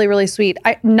was really, really sweet.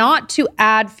 Not to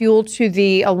add fuel to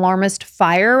the alarmist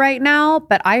fire right now,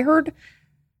 but I heard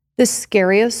the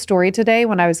scariest story today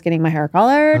when I was getting my hair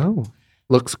colored. Oh,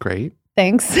 looks great.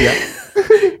 Thanks. Yeah.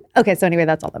 Okay, so anyway,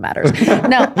 that's all that matters.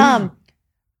 No,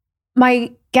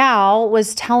 my gal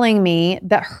was telling me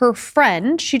that her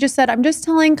friend, she just said, I'm just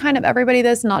telling kind of everybody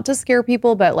this, not to scare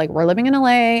people, but like we're living in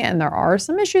LA and there are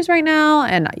some issues right now.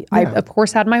 And I of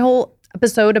course, had my whole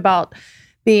episode about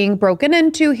being broken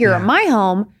into here at my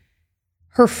home.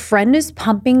 Her friend is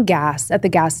pumping gas at the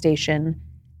gas station.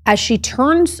 As she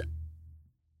turns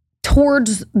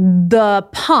towards the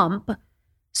pump,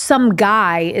 some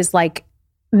guy is like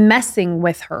messing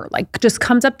with her, like just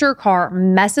comes up to her car,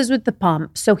 messes with the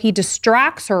pump. So he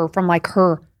distracts her from like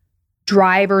her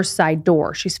driver's side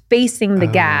door. She's facing the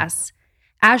gas.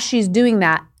 As she's doing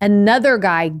that, another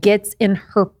guy gets in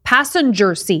her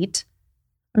passenger seat.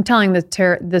 I'm telling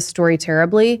this story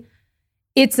terribly.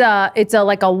 It's a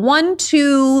like a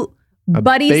 1-2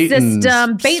 buddy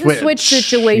system, bait and switch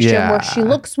situation where she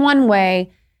looks one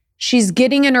way. She's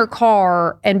getting in her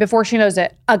car, and before she knows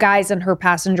it, a guy's in her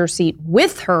passenger seat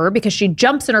with her because she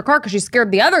jumps in her car because she's scared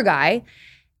of the other guy.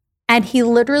 And he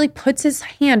literally puts his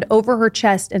hand over her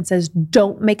chest and says,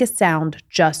 don't make a sound,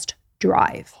 just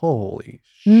drive. Holy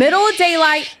Middle of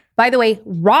daylight, by the way,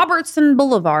 Robertson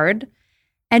Boulevard.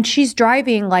 And she's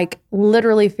driving like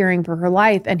literally fearing for her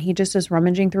life. And he just is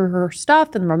rummaging through her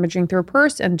stuff and rummaging through her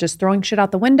purse and just throwing shit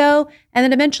out the window. And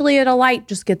then eventually at a light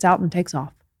just gets out and takes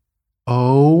off.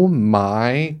 Oh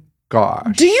my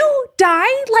gosh. Do you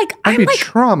die? Like, I'd I'm be like,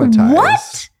 traumatized.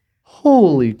 what?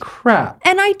 Holy crap.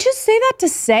 And I just say that to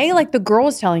say, like, the girl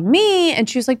was telling me, and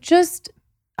she was like, just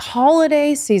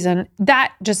holiday season,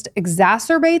 that just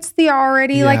exacerbates the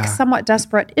already like somewhat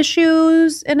desperate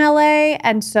issues in LA.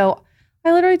 And so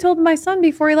I literally told my son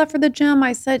before he left for the gym,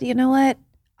 I said, you know what?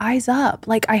 Eyes up.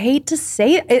 Like, I hate to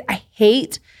say it. I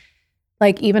hate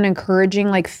like even encouraging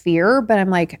like fear, but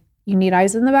I'm like, you need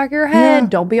eyes in the back of your head. Yeah.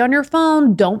 Don't be on your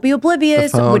phone. Don't be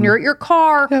oblivious. When you're at your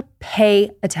car,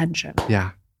 pay attention.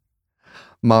 Yeah.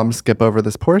 Mom, skip over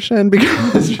this portion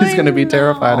because she's going to be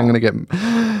terrified. I'm going to get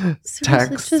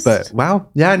texts. But wow.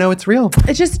 Yeah, no, it's real.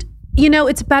 It's just, you know,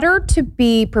 it's better to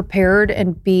be prepared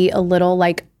and be a little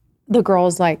like the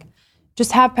girls like,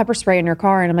 just have pepper spray in your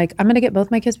car. And I'm like, I'm going to get both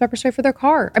my kids pepper spray for their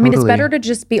car. I mean, it's better to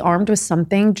just be armed with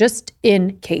something just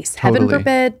in case. Heaven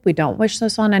forbid, we don't wish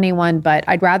this on anyone, but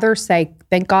I'd rather say,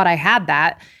 thank God I had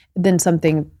that than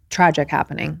something tragic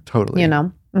happening. Totally. You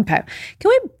know? Okay. Can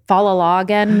we fa la la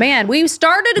again? Man, we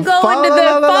started to go into the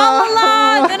fa la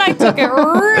la, then I took it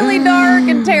really dark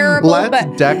and terrible.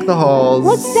 Let's deck the halls.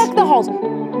 Let's deck the halls.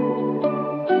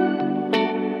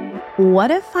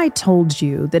 What if I told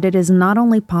you that it is not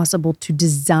only possible to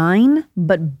design,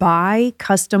 but buy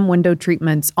custom window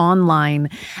treatments online,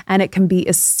 and it can be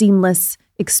a seamless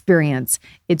experience?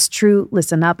 It's true.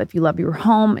 Listen up. If you love your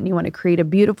home and you want to create a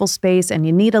beautiful space and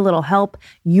you need a little help,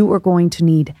 you are going to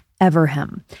need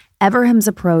Everhem. Everhem's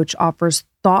approach offers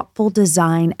thoughtful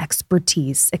design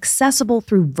expertise, accessible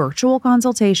through virtual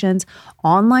consultations,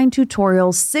 online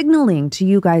tutorials, signaling to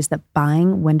you guys that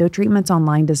buying window treatments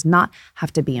online does not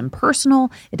have to be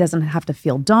impersonal, it doesn't have to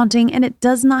feel daunting, and it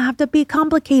does not have to be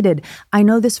complicated. I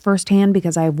know this firsthand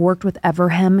because I've worked with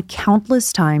Everhem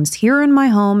countless times here in my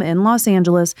home in Los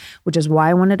Angeles, which is why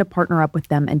I wanted to partner up with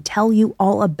them and tell you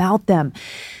all about them.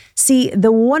 See,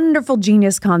 the wonderful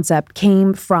genius concept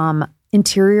came from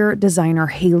interior designer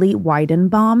Haley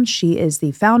Weidenbaum. She is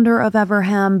the founder of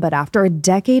Everhem, but after a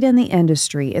decade in the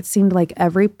industry, it seemed like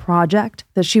every project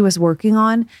that she was working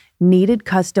on needed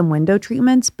custom window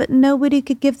treatments, but nobody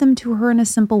could give them to her in a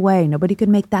simple way. Nobody could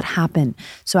make that happen.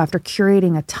 So after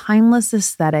curating a timeless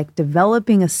aesthetic,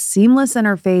 developing a seamless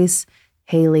interface,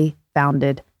 Haley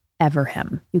founded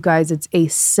Everhem. You guys, it's a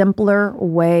simpler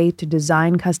way to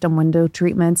design custom window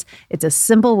treatments. It's a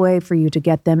simple way for you to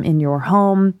get them in your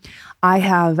home. I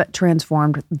have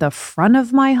transformed the front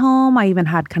of my home. I even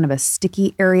had kind of a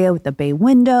sticky area with the bay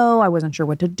window. I wasn't sure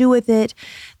what to do with it.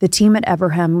 The team at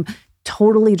Everhem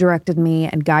totally directed me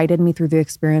and guided me through the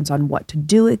experience on what to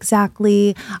do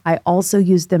exactly. I also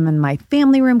used them in my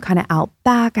family room, kind of out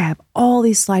back. I have all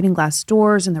these sliding glass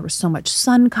doors and there was so much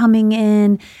sun coming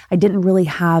in. I didn't really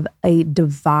have a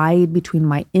divide between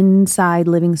my inside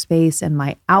living space and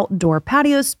my outdoor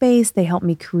patio space. They helped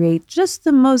me create just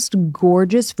the most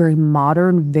gorgeous, very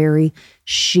modern, very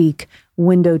chic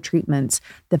window treatments.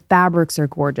 The fabrics are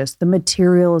gorgeous. The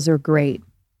materials are great.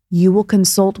 You will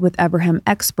consult with Everhem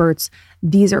experts.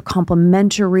 These are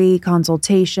complimentary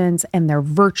consultations and they're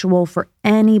virtual for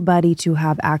anybody to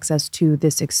have access to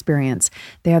this experience.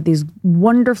 They have these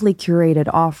wonderfully curated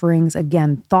offerings,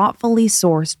 again, thoughtfully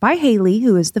sourced by Haley,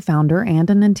 who is the founder and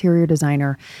an interior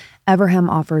designer. Everhem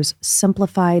offers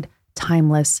simplified,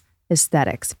 timeless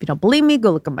aesthetics. If you don't believe me,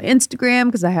 go look at my Instagram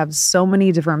because I have so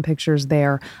many different pictures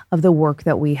there of the work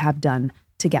that we have done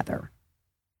together.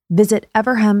 Visit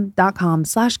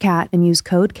everhem.com/cat and use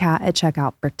code CAT at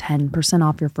checkout for 10%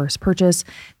 off your first purchase.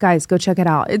 Guys, go check it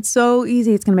out. It's so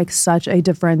easy. It's going to make such a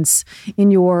difference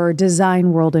in your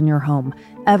design world in your home.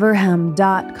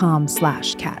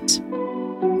 everhem.com/cat.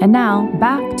 And now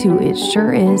back to It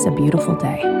Sure Is a Beautiful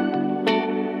Day.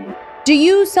 Do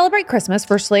you celebrate Christmas,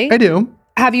 firstly? I do.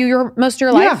 Have you most of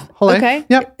your life? Yeah, whole life. Okay.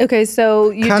 Yep. Okay,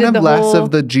 so you kind did of the less whole...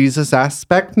 of the Jesus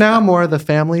aspect now, more of the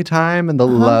family time and the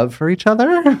love for each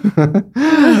other.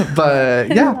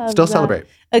 But yeah, still celebrate.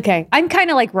 Okay, I'm kind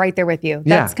of like right there with you.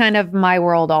 That's kind of my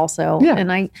world also. Yeah.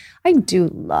 And I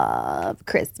do love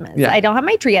Christmas. Yeah. I don't have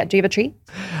my tree yet. Do you have a tree?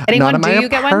 Anyone, Not in my do you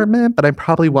get one? apartment, but I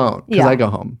probably won't because I go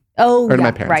home. Oh, or to yeah.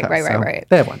 my parents' house. So Right.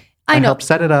 they have one. I know. help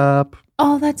set it up.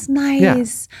 Oh, that's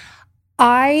nice.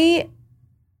 I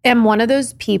am one of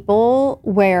those people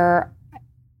where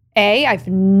I've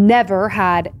never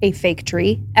had a fake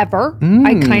tree ever.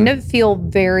 I kind of feel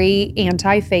very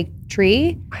anti-fake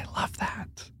tree. I love that.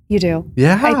 You do?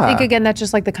 Yeah. I think, again, that's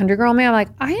just like the country girl in me. I'm like,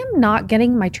 I am not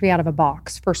getting my tree out of a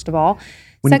box, first of all.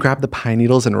 When you grab the pine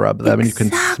needles and rub them and you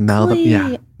can smell them.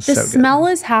 Yeah. The smell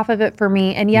is half of it for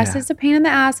me. And yes, it's a pain in the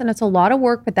ass and it's a lot of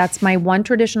work, but that's my one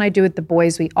tradition I do with the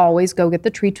boys. We always go get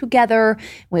the tree together.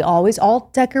 We always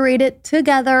all decorate it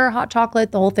together, hot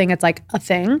chocolate, the whole thing. It's like a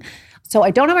thing. So I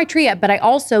don't have my tree yet, but I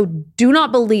also do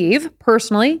not believe,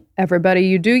 personally, everybody,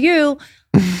 you do you,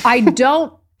 I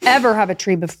don't ever have a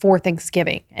tree before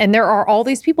Thanksgiving. And there are all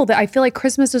these people that I feel like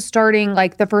Christmas is starting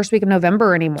like the first week of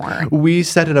November anymore. We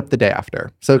set it up the day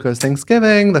after. So it goes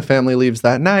Thanksgiving, the family leaves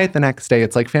that night, the next day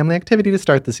it's like family activity to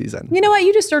start the season. You know what?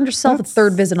 You just earned yourself a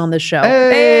third visit on this show.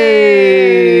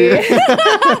 Hey!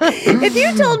 If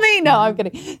you told me, no, I'm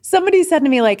kidding. Somebody said to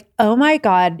me like, oh my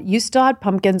God, you still had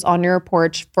pumpkins on your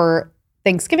porch for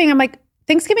Thanksgiving. I'm like,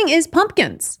 Thanksgiving is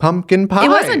pumpkins. Pumpkin pie. It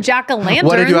wasn't jack-o'-lanterns.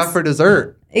 What did you have for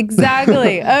dessert?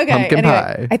 Exactly. Okay. Pumpkin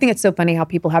pie. I think it's so funny how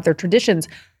people have their traditions,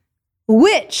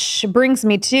 which brings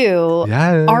me to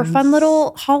our fun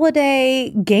little holiday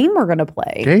game we're going to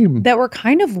play. That we're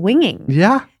kind of winging.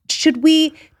 Yeah.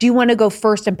 Do you want to go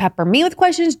first and pepper me with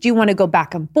questions? Do you want to go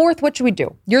back and forth? What should we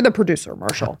do? You're the producer,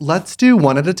 Marshall. Let's do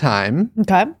one at a time.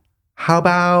 Okay. How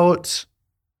about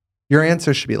your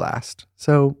answers should be last?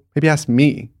 So maybe ask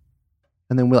me,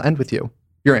 and then we'll end with you.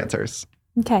 Your answers.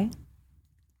 Okay.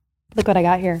 Look what I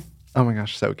got here. Oh my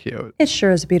gosh, so cute. It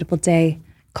sure is a beautiful day.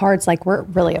 Cards like we're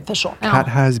really official now. Kat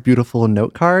has beautiful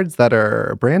note cards that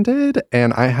are branded,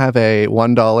 and I have a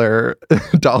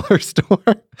 $1 dollar store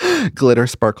glitter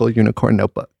sparkle unicorn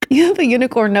notebook. You have a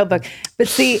unicorn notebook. But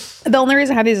see, the only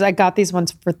reason I have these is I got these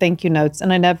ones for thank you notes,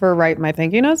 and I never write my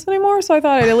thank you notes anymore. So I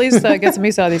thought I'd at least get some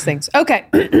use out of these things. Okay.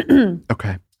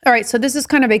 Okay. All right. So this is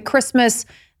kind of a Christmas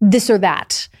this or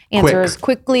that. Answer as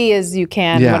quickly as you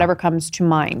can, whatever comes to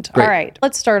mind. Great. All right.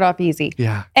 Let's start off easy.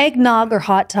 Yeah. Eggnog or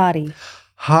hot toddy?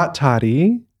 Hot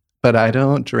toddy, but I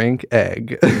don't drink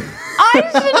egg.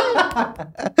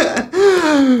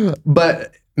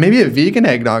 But maybe a vegan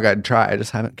eggnog I'd try. I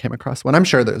just haven't came across one. I'm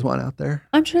sure there's one out there.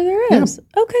 I'm sure there is.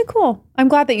 Yeah. Okay, cool. I'm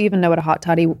glad that you even know what a hot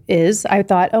toddy is. I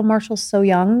thought, oh, Marshall's so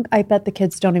young. I bet the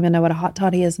kids don't even know what a hot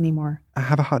toddy is anymore. I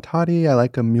have a hot toddy. I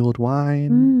like a mulled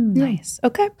wine. Nice.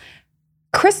 Okay.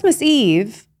 Christmas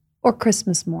Eve or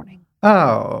Christmas morning?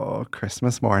 Oh,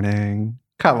 Christmas morning.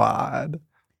 Come on.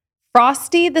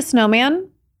 Frosty the Snowman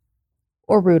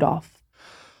or Rudolph?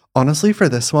 Honestly, for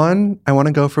this one, I want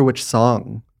to go for which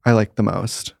song I like the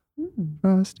most.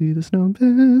 Frosty the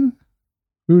Snowman,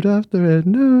 Rudolph the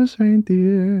Red-Nosed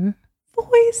Reindeer.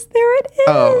 Voice, there it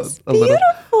is. Oh,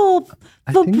 beautiful.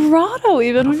 Vibrato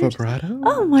even. Vibrato?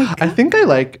 Oh my God. I think I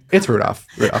like, it's Rudolph.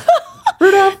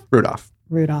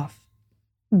 Rudolph.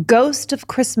 Ghost of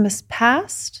Christmas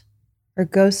Past or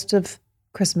Ghost of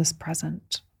Christmas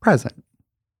Present? Present.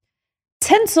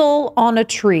 Tinsel on a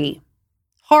tree.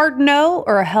 Hard no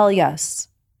or a hell yes?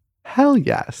 Hell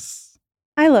yes.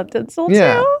 I love tinsel too.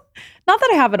 Not that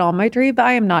I have it on my tree, but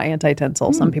I am not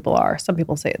anti-tinsel. Some people are. Some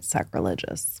people say it's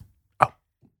sacrilegious. Oh.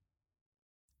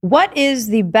 What is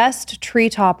the best tree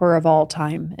topper of all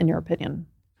time, in your opinion?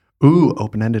 Ooh,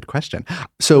 open-ended question.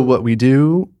 So what we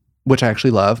do, which I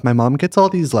actually love, my mom gets all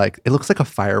these like, it looks like a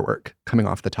firework coming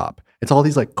off the top. It's all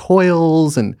these like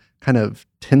coils and kind of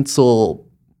tinsel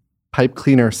pipe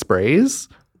cleaner sprays.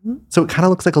 So it kind of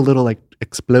looks like a little like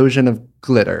explosion of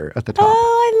glitter at the top. Oh,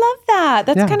 I love that.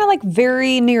 That's kind of like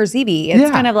very New Year's Eve-y.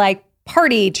 It's kind of like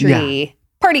party tree,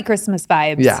 party Christmas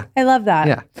vibes. Yeah. I love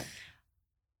that.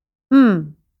 Yeah.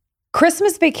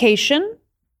 Christmas Vacation,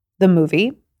 the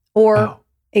movie, or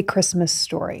A Christmas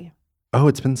Story? Oh,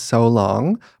 it's been so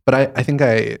long, but I think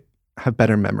I have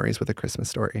better memories with A Christmas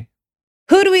Story.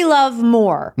 Who do we love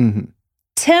more? Mm-hmm.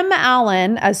 Tim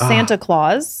Allen as Santa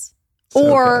Claus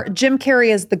or good. Jim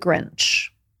Carrey as the Grinch?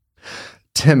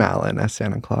 Tim Allen as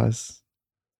Santa Claus.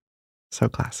 So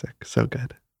classic, so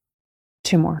good.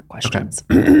 2 more questions.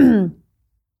 Okay.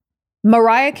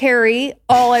 Mariah Carey,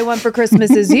 All I Want for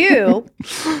Christmas Is You.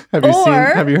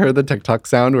 Have you heard the TikTok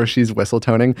sound where she's whistle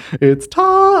toning? It's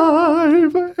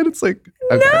time. And it's like,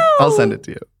 okay, no. I'll send it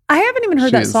to you. I haven't even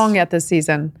heard that song yet this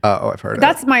season. Oh, I've heard it.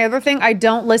 That's my other thing. I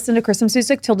don't listen to Christmas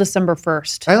music till December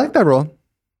 1st. I like that rule.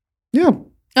 Yeah.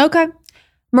 Okay.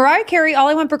 Mariah Carey, All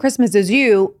I Want for Christmas Is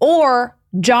You, or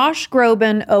Josh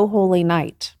Groban, Oh Holy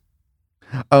Night?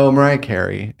 Oh, Mariah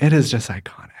Carey. It is just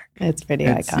iconic. It's pretty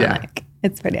iconic. Yeah.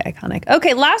 It's pretty iconic.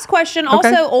 Okay, last question.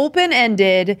 Also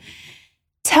open-ended.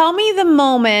 Tell me the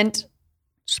moment.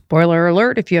 Spoiler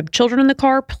alert, if you have children in the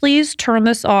car, please turn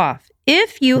this off.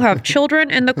 If you have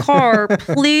children in the car,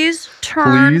 please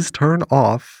turn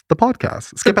off the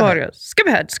podcast. Skip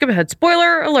ahead.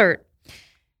 Spoiler alert.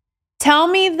 Tell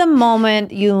me the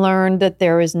moment you learned that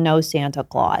there is no Santa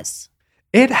Claus.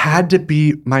 It had to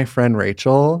be my friend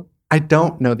Rachel. I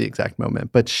don't know the exact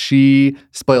moment, but she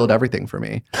spoiled everything for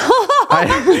me.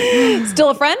 Still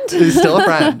a friend? Still a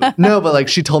friend. No, but like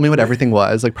she told me what everything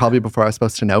was, like probably before I was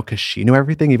supposed to know because she knew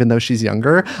everything, even though she's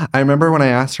younger. I remember when I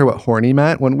asked her what horny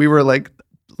meant when we were like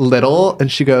little,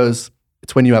 and she goes,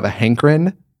 It's when you have a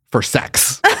hankering for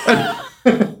sex.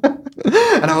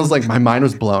 And I was like, my mind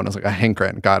was blown. I was like, a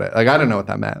hankering, got it. Like, I don't know what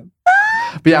that meant.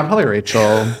 But yeah, probably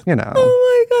Rachel, you know.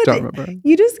 Oh my God. Don't remember.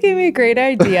 You just gave me a great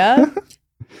idea.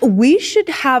 We should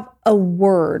have a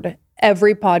word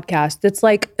every podcast that's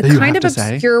like a That you kind have of to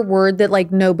say? obscure word that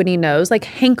like nobody knows, like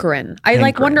hankering. I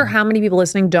like wonder Hankering. how many people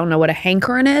listening don't know what a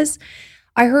hankering is.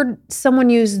 I heard someone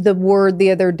use the word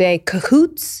the other day,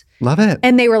 cahoots. Love it.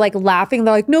 And they were like laughing.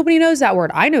 They're like, nobody knows that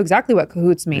word. I know exactly what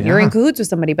cahoots mean. You're in Yeah. cahoots with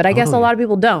somebody, but I guess a Totally. lot of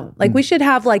people don't. Like we should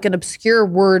have like an obscure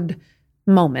word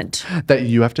moment. That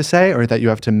you have to say or that you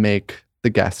have to make the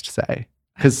guest say?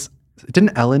 Because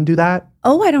didn't Ellen do that?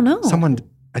 Oh, I don't know. Someone,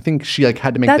 I think she like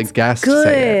had to make That's the guest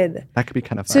say it. good. That could be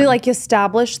kind of fun. So like you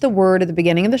establish the word at the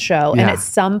beginning of the show, and Yeah. at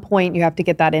some point you have to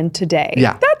get that in today.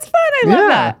 Yeah. That's fun. I love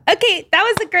Yeah. that. Okay, that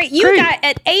was a great. You Great. got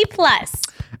an A+.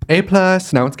 A+,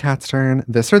 now it's Kat's turn.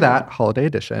 This or that, holiday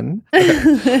edition.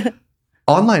 Okay.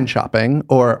 Online shopping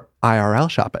or IRL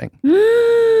shopping?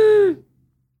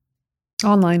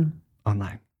 Online.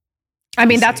 Online. I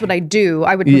mean, that's what I do.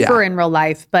 I would prefer in real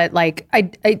life, but like I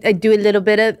do a little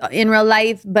bit of in real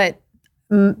life, but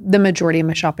the majority of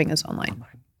my shopping is online.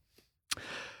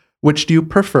 Which do you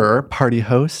prefer, party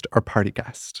host or party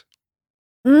guest?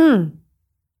 Party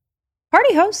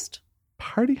host.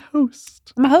 Party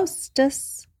host. I'm a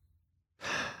hostess.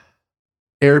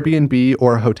 Airbnb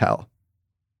or hotel?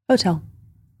 Hotel.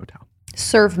 Hotel.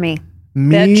 Serve me.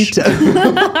 Me Bitch.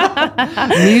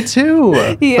 too. Me too.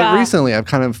 Yeah. But recently I've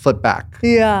kind of flipped back.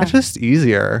 Yeah. It's just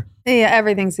easier. Yeah,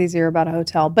 everything's easier about a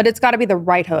hotel, but it's got to be the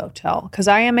right hotel because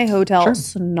I am a hotel Sure.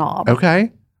 snob.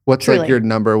 Okay. What's Truly. like your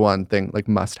number one thing, like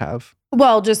must have?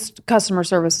 Well, just customer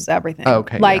service is everything.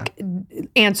 Okay, Like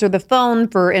answer the phone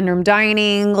for in-room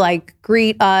dining, like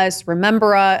greet us,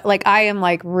 remember us. Like I am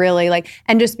like really like,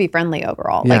 and just be friendly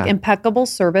overall. Yeah. Like impeccable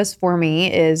service for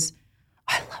me is,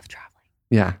 I love traveling.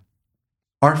 Yeah.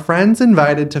 Are friends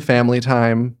invited to family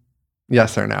time?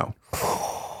 Yes or no?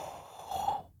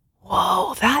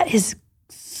 Whoa, that is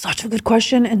such a good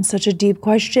question and such a deep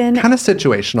question. Kind of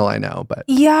situational, I know, but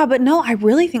Yeah, but no, I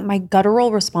really think my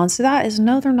guttural response to that is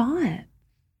no, they're not.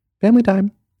 family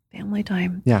time. Family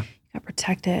time. Yeah. You gotta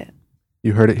protect it.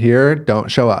 You heard it here.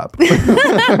 Don't show up.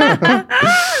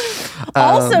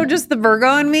 Also, just the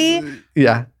Virgo in me,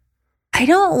 Yeah. I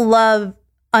don't love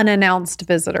unannounced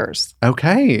visitors.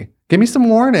 Okay. Give me some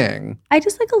warning. I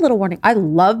just like a little warning. I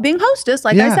love being hostess.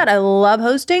 Like I Yeah. said, I love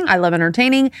hosting. I love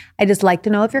entertaining. I just like to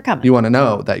know if you're coming. You want to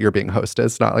know that you're being hosted.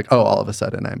 It's not like, oh, all of a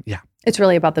sudden yeah. It's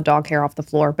really about the dog hair off the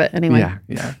floor. But anyway,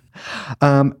 Yeah.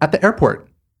 At the airport,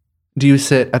 do you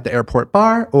sit at the airport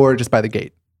bar or just by the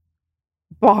gate?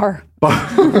 bar. Bar.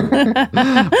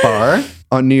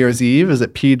 On New Year's Eve, is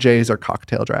it PJs or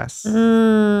cocktail dress?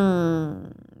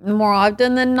 More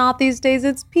often than not these days,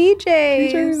 it's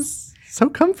PJs. So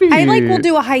comfy. I like will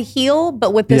do a high heel,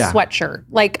 but with this Yeah. sweatshirt.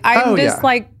 Like I'm Oh, just yeah.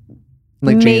 like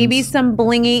maybe jeans. some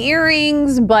blingy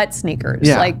earrings, but sneakers.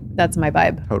 Yeah. Like that's my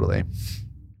vibe. Totally.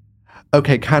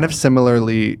 Okay, kind of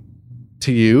similarly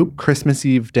to you, Christmas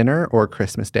Eve dinner or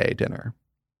Christmas Day dinner?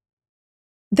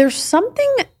 There's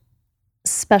something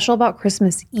special about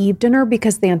Christmas Eve dinner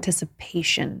because the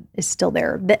anticipation is still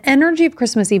there. The energy of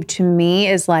Christmas Eve to me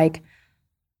is like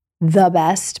the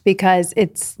best because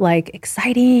it's like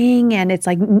exciting and it's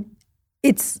like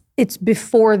it's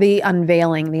before the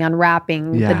unveiling, the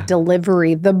unwrapping, Yeah. the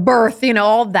delivery, the birth,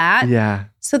 all of that. Yeah.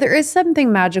 So there is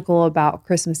something magical about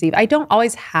Christmas Eve. I don't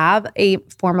always have a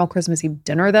formal Christmas Eve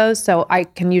dinner though, so I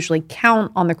can usually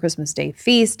count on the Christmas Day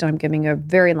feast. I'm giving a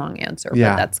very long answer,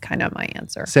 Yeah. but that's kind of my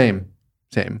answer. Same.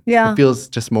 Yeah. It feels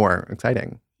just more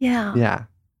exciting. Yeah. Yeah.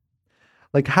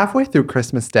 Like halfway through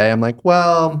Christmas Day, I'm like,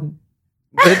 well,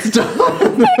 it's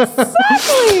done.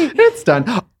 Exactly. It's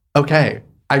done. Okay.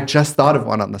 I just thought of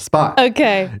one on the spot.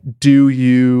 Okay. Do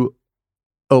you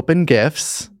open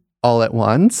gifts all at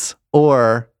once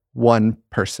or one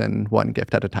person, one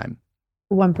gift at a time?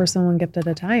 One person, one gift at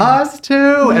a time. Us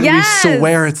too. And Yes. we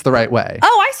swear it's the right way.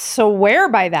 Oh, I swear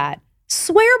by that.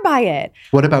 Swear by it.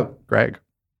 What about Greg?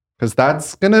 Because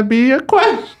that's going to be a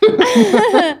question.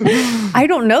 I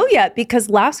don't know yet because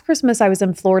last Christmas I was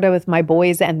in Florida with my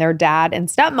boys and their dad and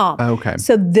stepmom. Okay.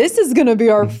 So this is going to be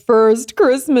our first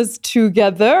Christmas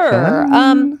together.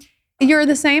 Fun. You're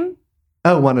the same?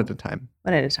 Oh, one at a time.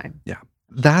 One at a time. Yeah.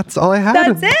 that's all I had.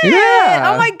 That's it.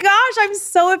 Yeah. Oh my gosh, I'm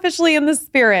so officially in the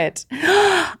spirit.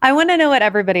 I want to know what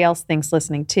everybody else thinks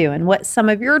listening too, and what some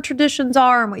of your traditions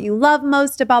are and what you love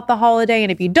most about the holiday.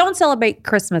 And if you don't celebrate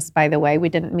Christmas, by the way, we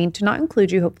didn't mean to not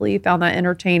include you. Hopefully you found that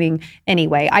entertaining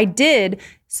anyway. I did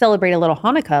celebrate a little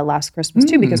Hanukkah last Christmas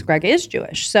too, because Greg is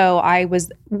Jewish. So I was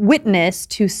witness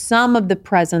to some of the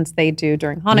presents they do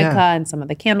during Hanukkah and some of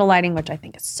the candle lighting, which I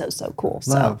think is so, so cool.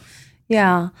 Love. So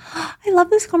yeah. I love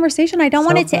this conversation. I don't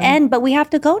want it to end, but we have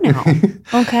to go now.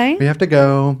 Okay. We have to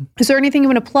go. Is there anything you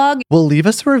want to plug? Well, leave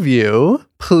us a review,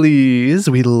 please.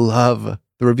 We love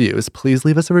the reviews. Please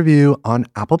leave us a review on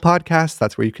Apple Podcasts.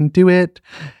 That's where you can do it.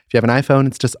 If you have an iPhone,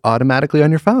 it's just automatically on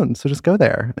your phone. So just go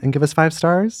there and give us 5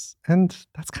 stars. And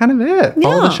that's kind of it. Yeah.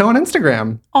 Follow the show on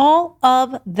Instagram. All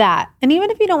of that. And even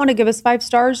if you don't want to give us 5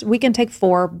 stars, we can take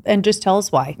 4 and just tell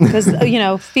us why. Because,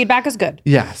 feedback is good.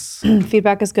 Yes.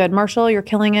 Feedback is good. Marshall, you're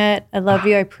killing it. I love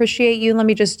you. I appreciate you. Let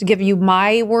me just give you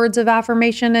my words of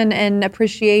affirmation and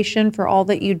appreciation for all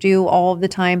that you do all of the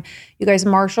time. You guys,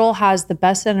 Marshall has the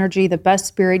best energy, the best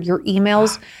spirit. Your email,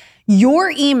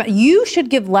 you should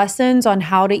give lessons on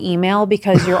how to email,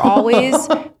 because you're always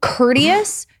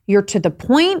courteous. You're to the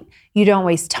point. You don't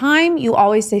waste time. You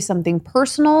always say something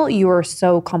personal. You are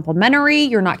so complimentary.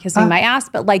 You're not kissing my ass,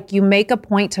 but you make a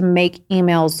point to make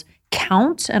emails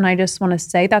count. And I just want to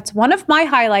say that's one of my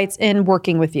highlights in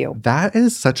working with you. That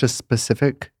is such a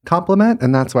specific compliment.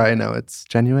 And that's why I know it's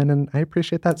genuine. And I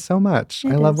appreciate that so much.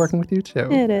 I love working with you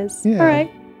too. It is. Yeah. All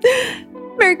right.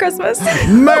 Merry Christmas.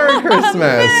 Merry Christmas.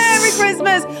 Merry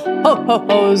Christmas. Ho, ho,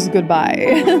 ho's.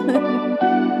 Goodbye.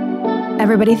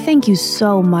 Everybody, thank you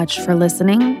so much for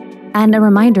listening. And a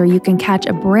reminder, you can catch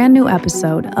a brand new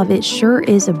episode of It Sure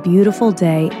Is a Beautiful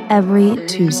Day every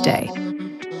Tuesday.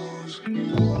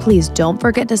 Please don't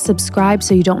forget to subscribe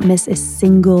so you don't miss a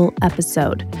single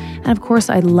episode. And of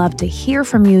course, I'd love to hear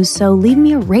from you, so leave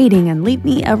me a rating and leave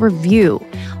me a review.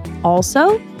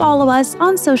 Also, follow us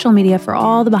on social media for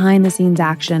all the behind-the-scenes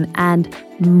action and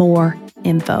more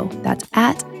info. That's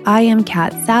at I am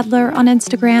Kat Sadler on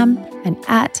Instagram and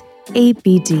at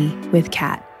ABD with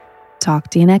Kat. Talk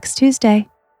to you next Tuesday.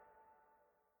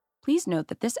 Please note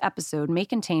that this episode may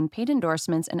contain paid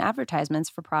endorsements and advertisements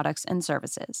for products and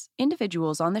services.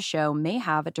 Individuals on the show may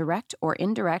have a direct or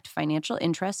indirect financial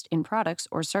interest in products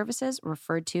or services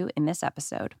referred to in this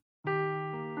episode.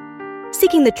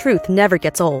 Seeking the truth never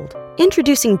gets old.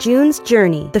 Introducing June's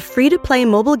Journey, the free-to-play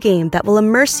mobile game that will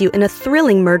immerse you in a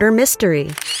thrilling murder mystery.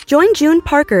 Join June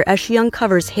Parker as she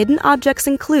uncovers hidden objects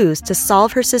and clues to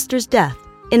solve her sister's death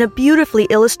in a beautifully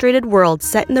illustrated world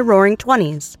set in the Roaring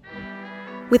 20s.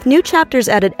 With new chapters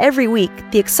added every week,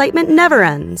 the excitement never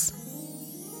ends.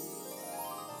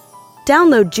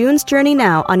 Download June's Journey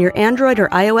now on your Android or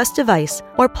iOS device,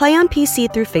 or play on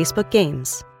PC through Facebook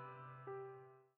Games.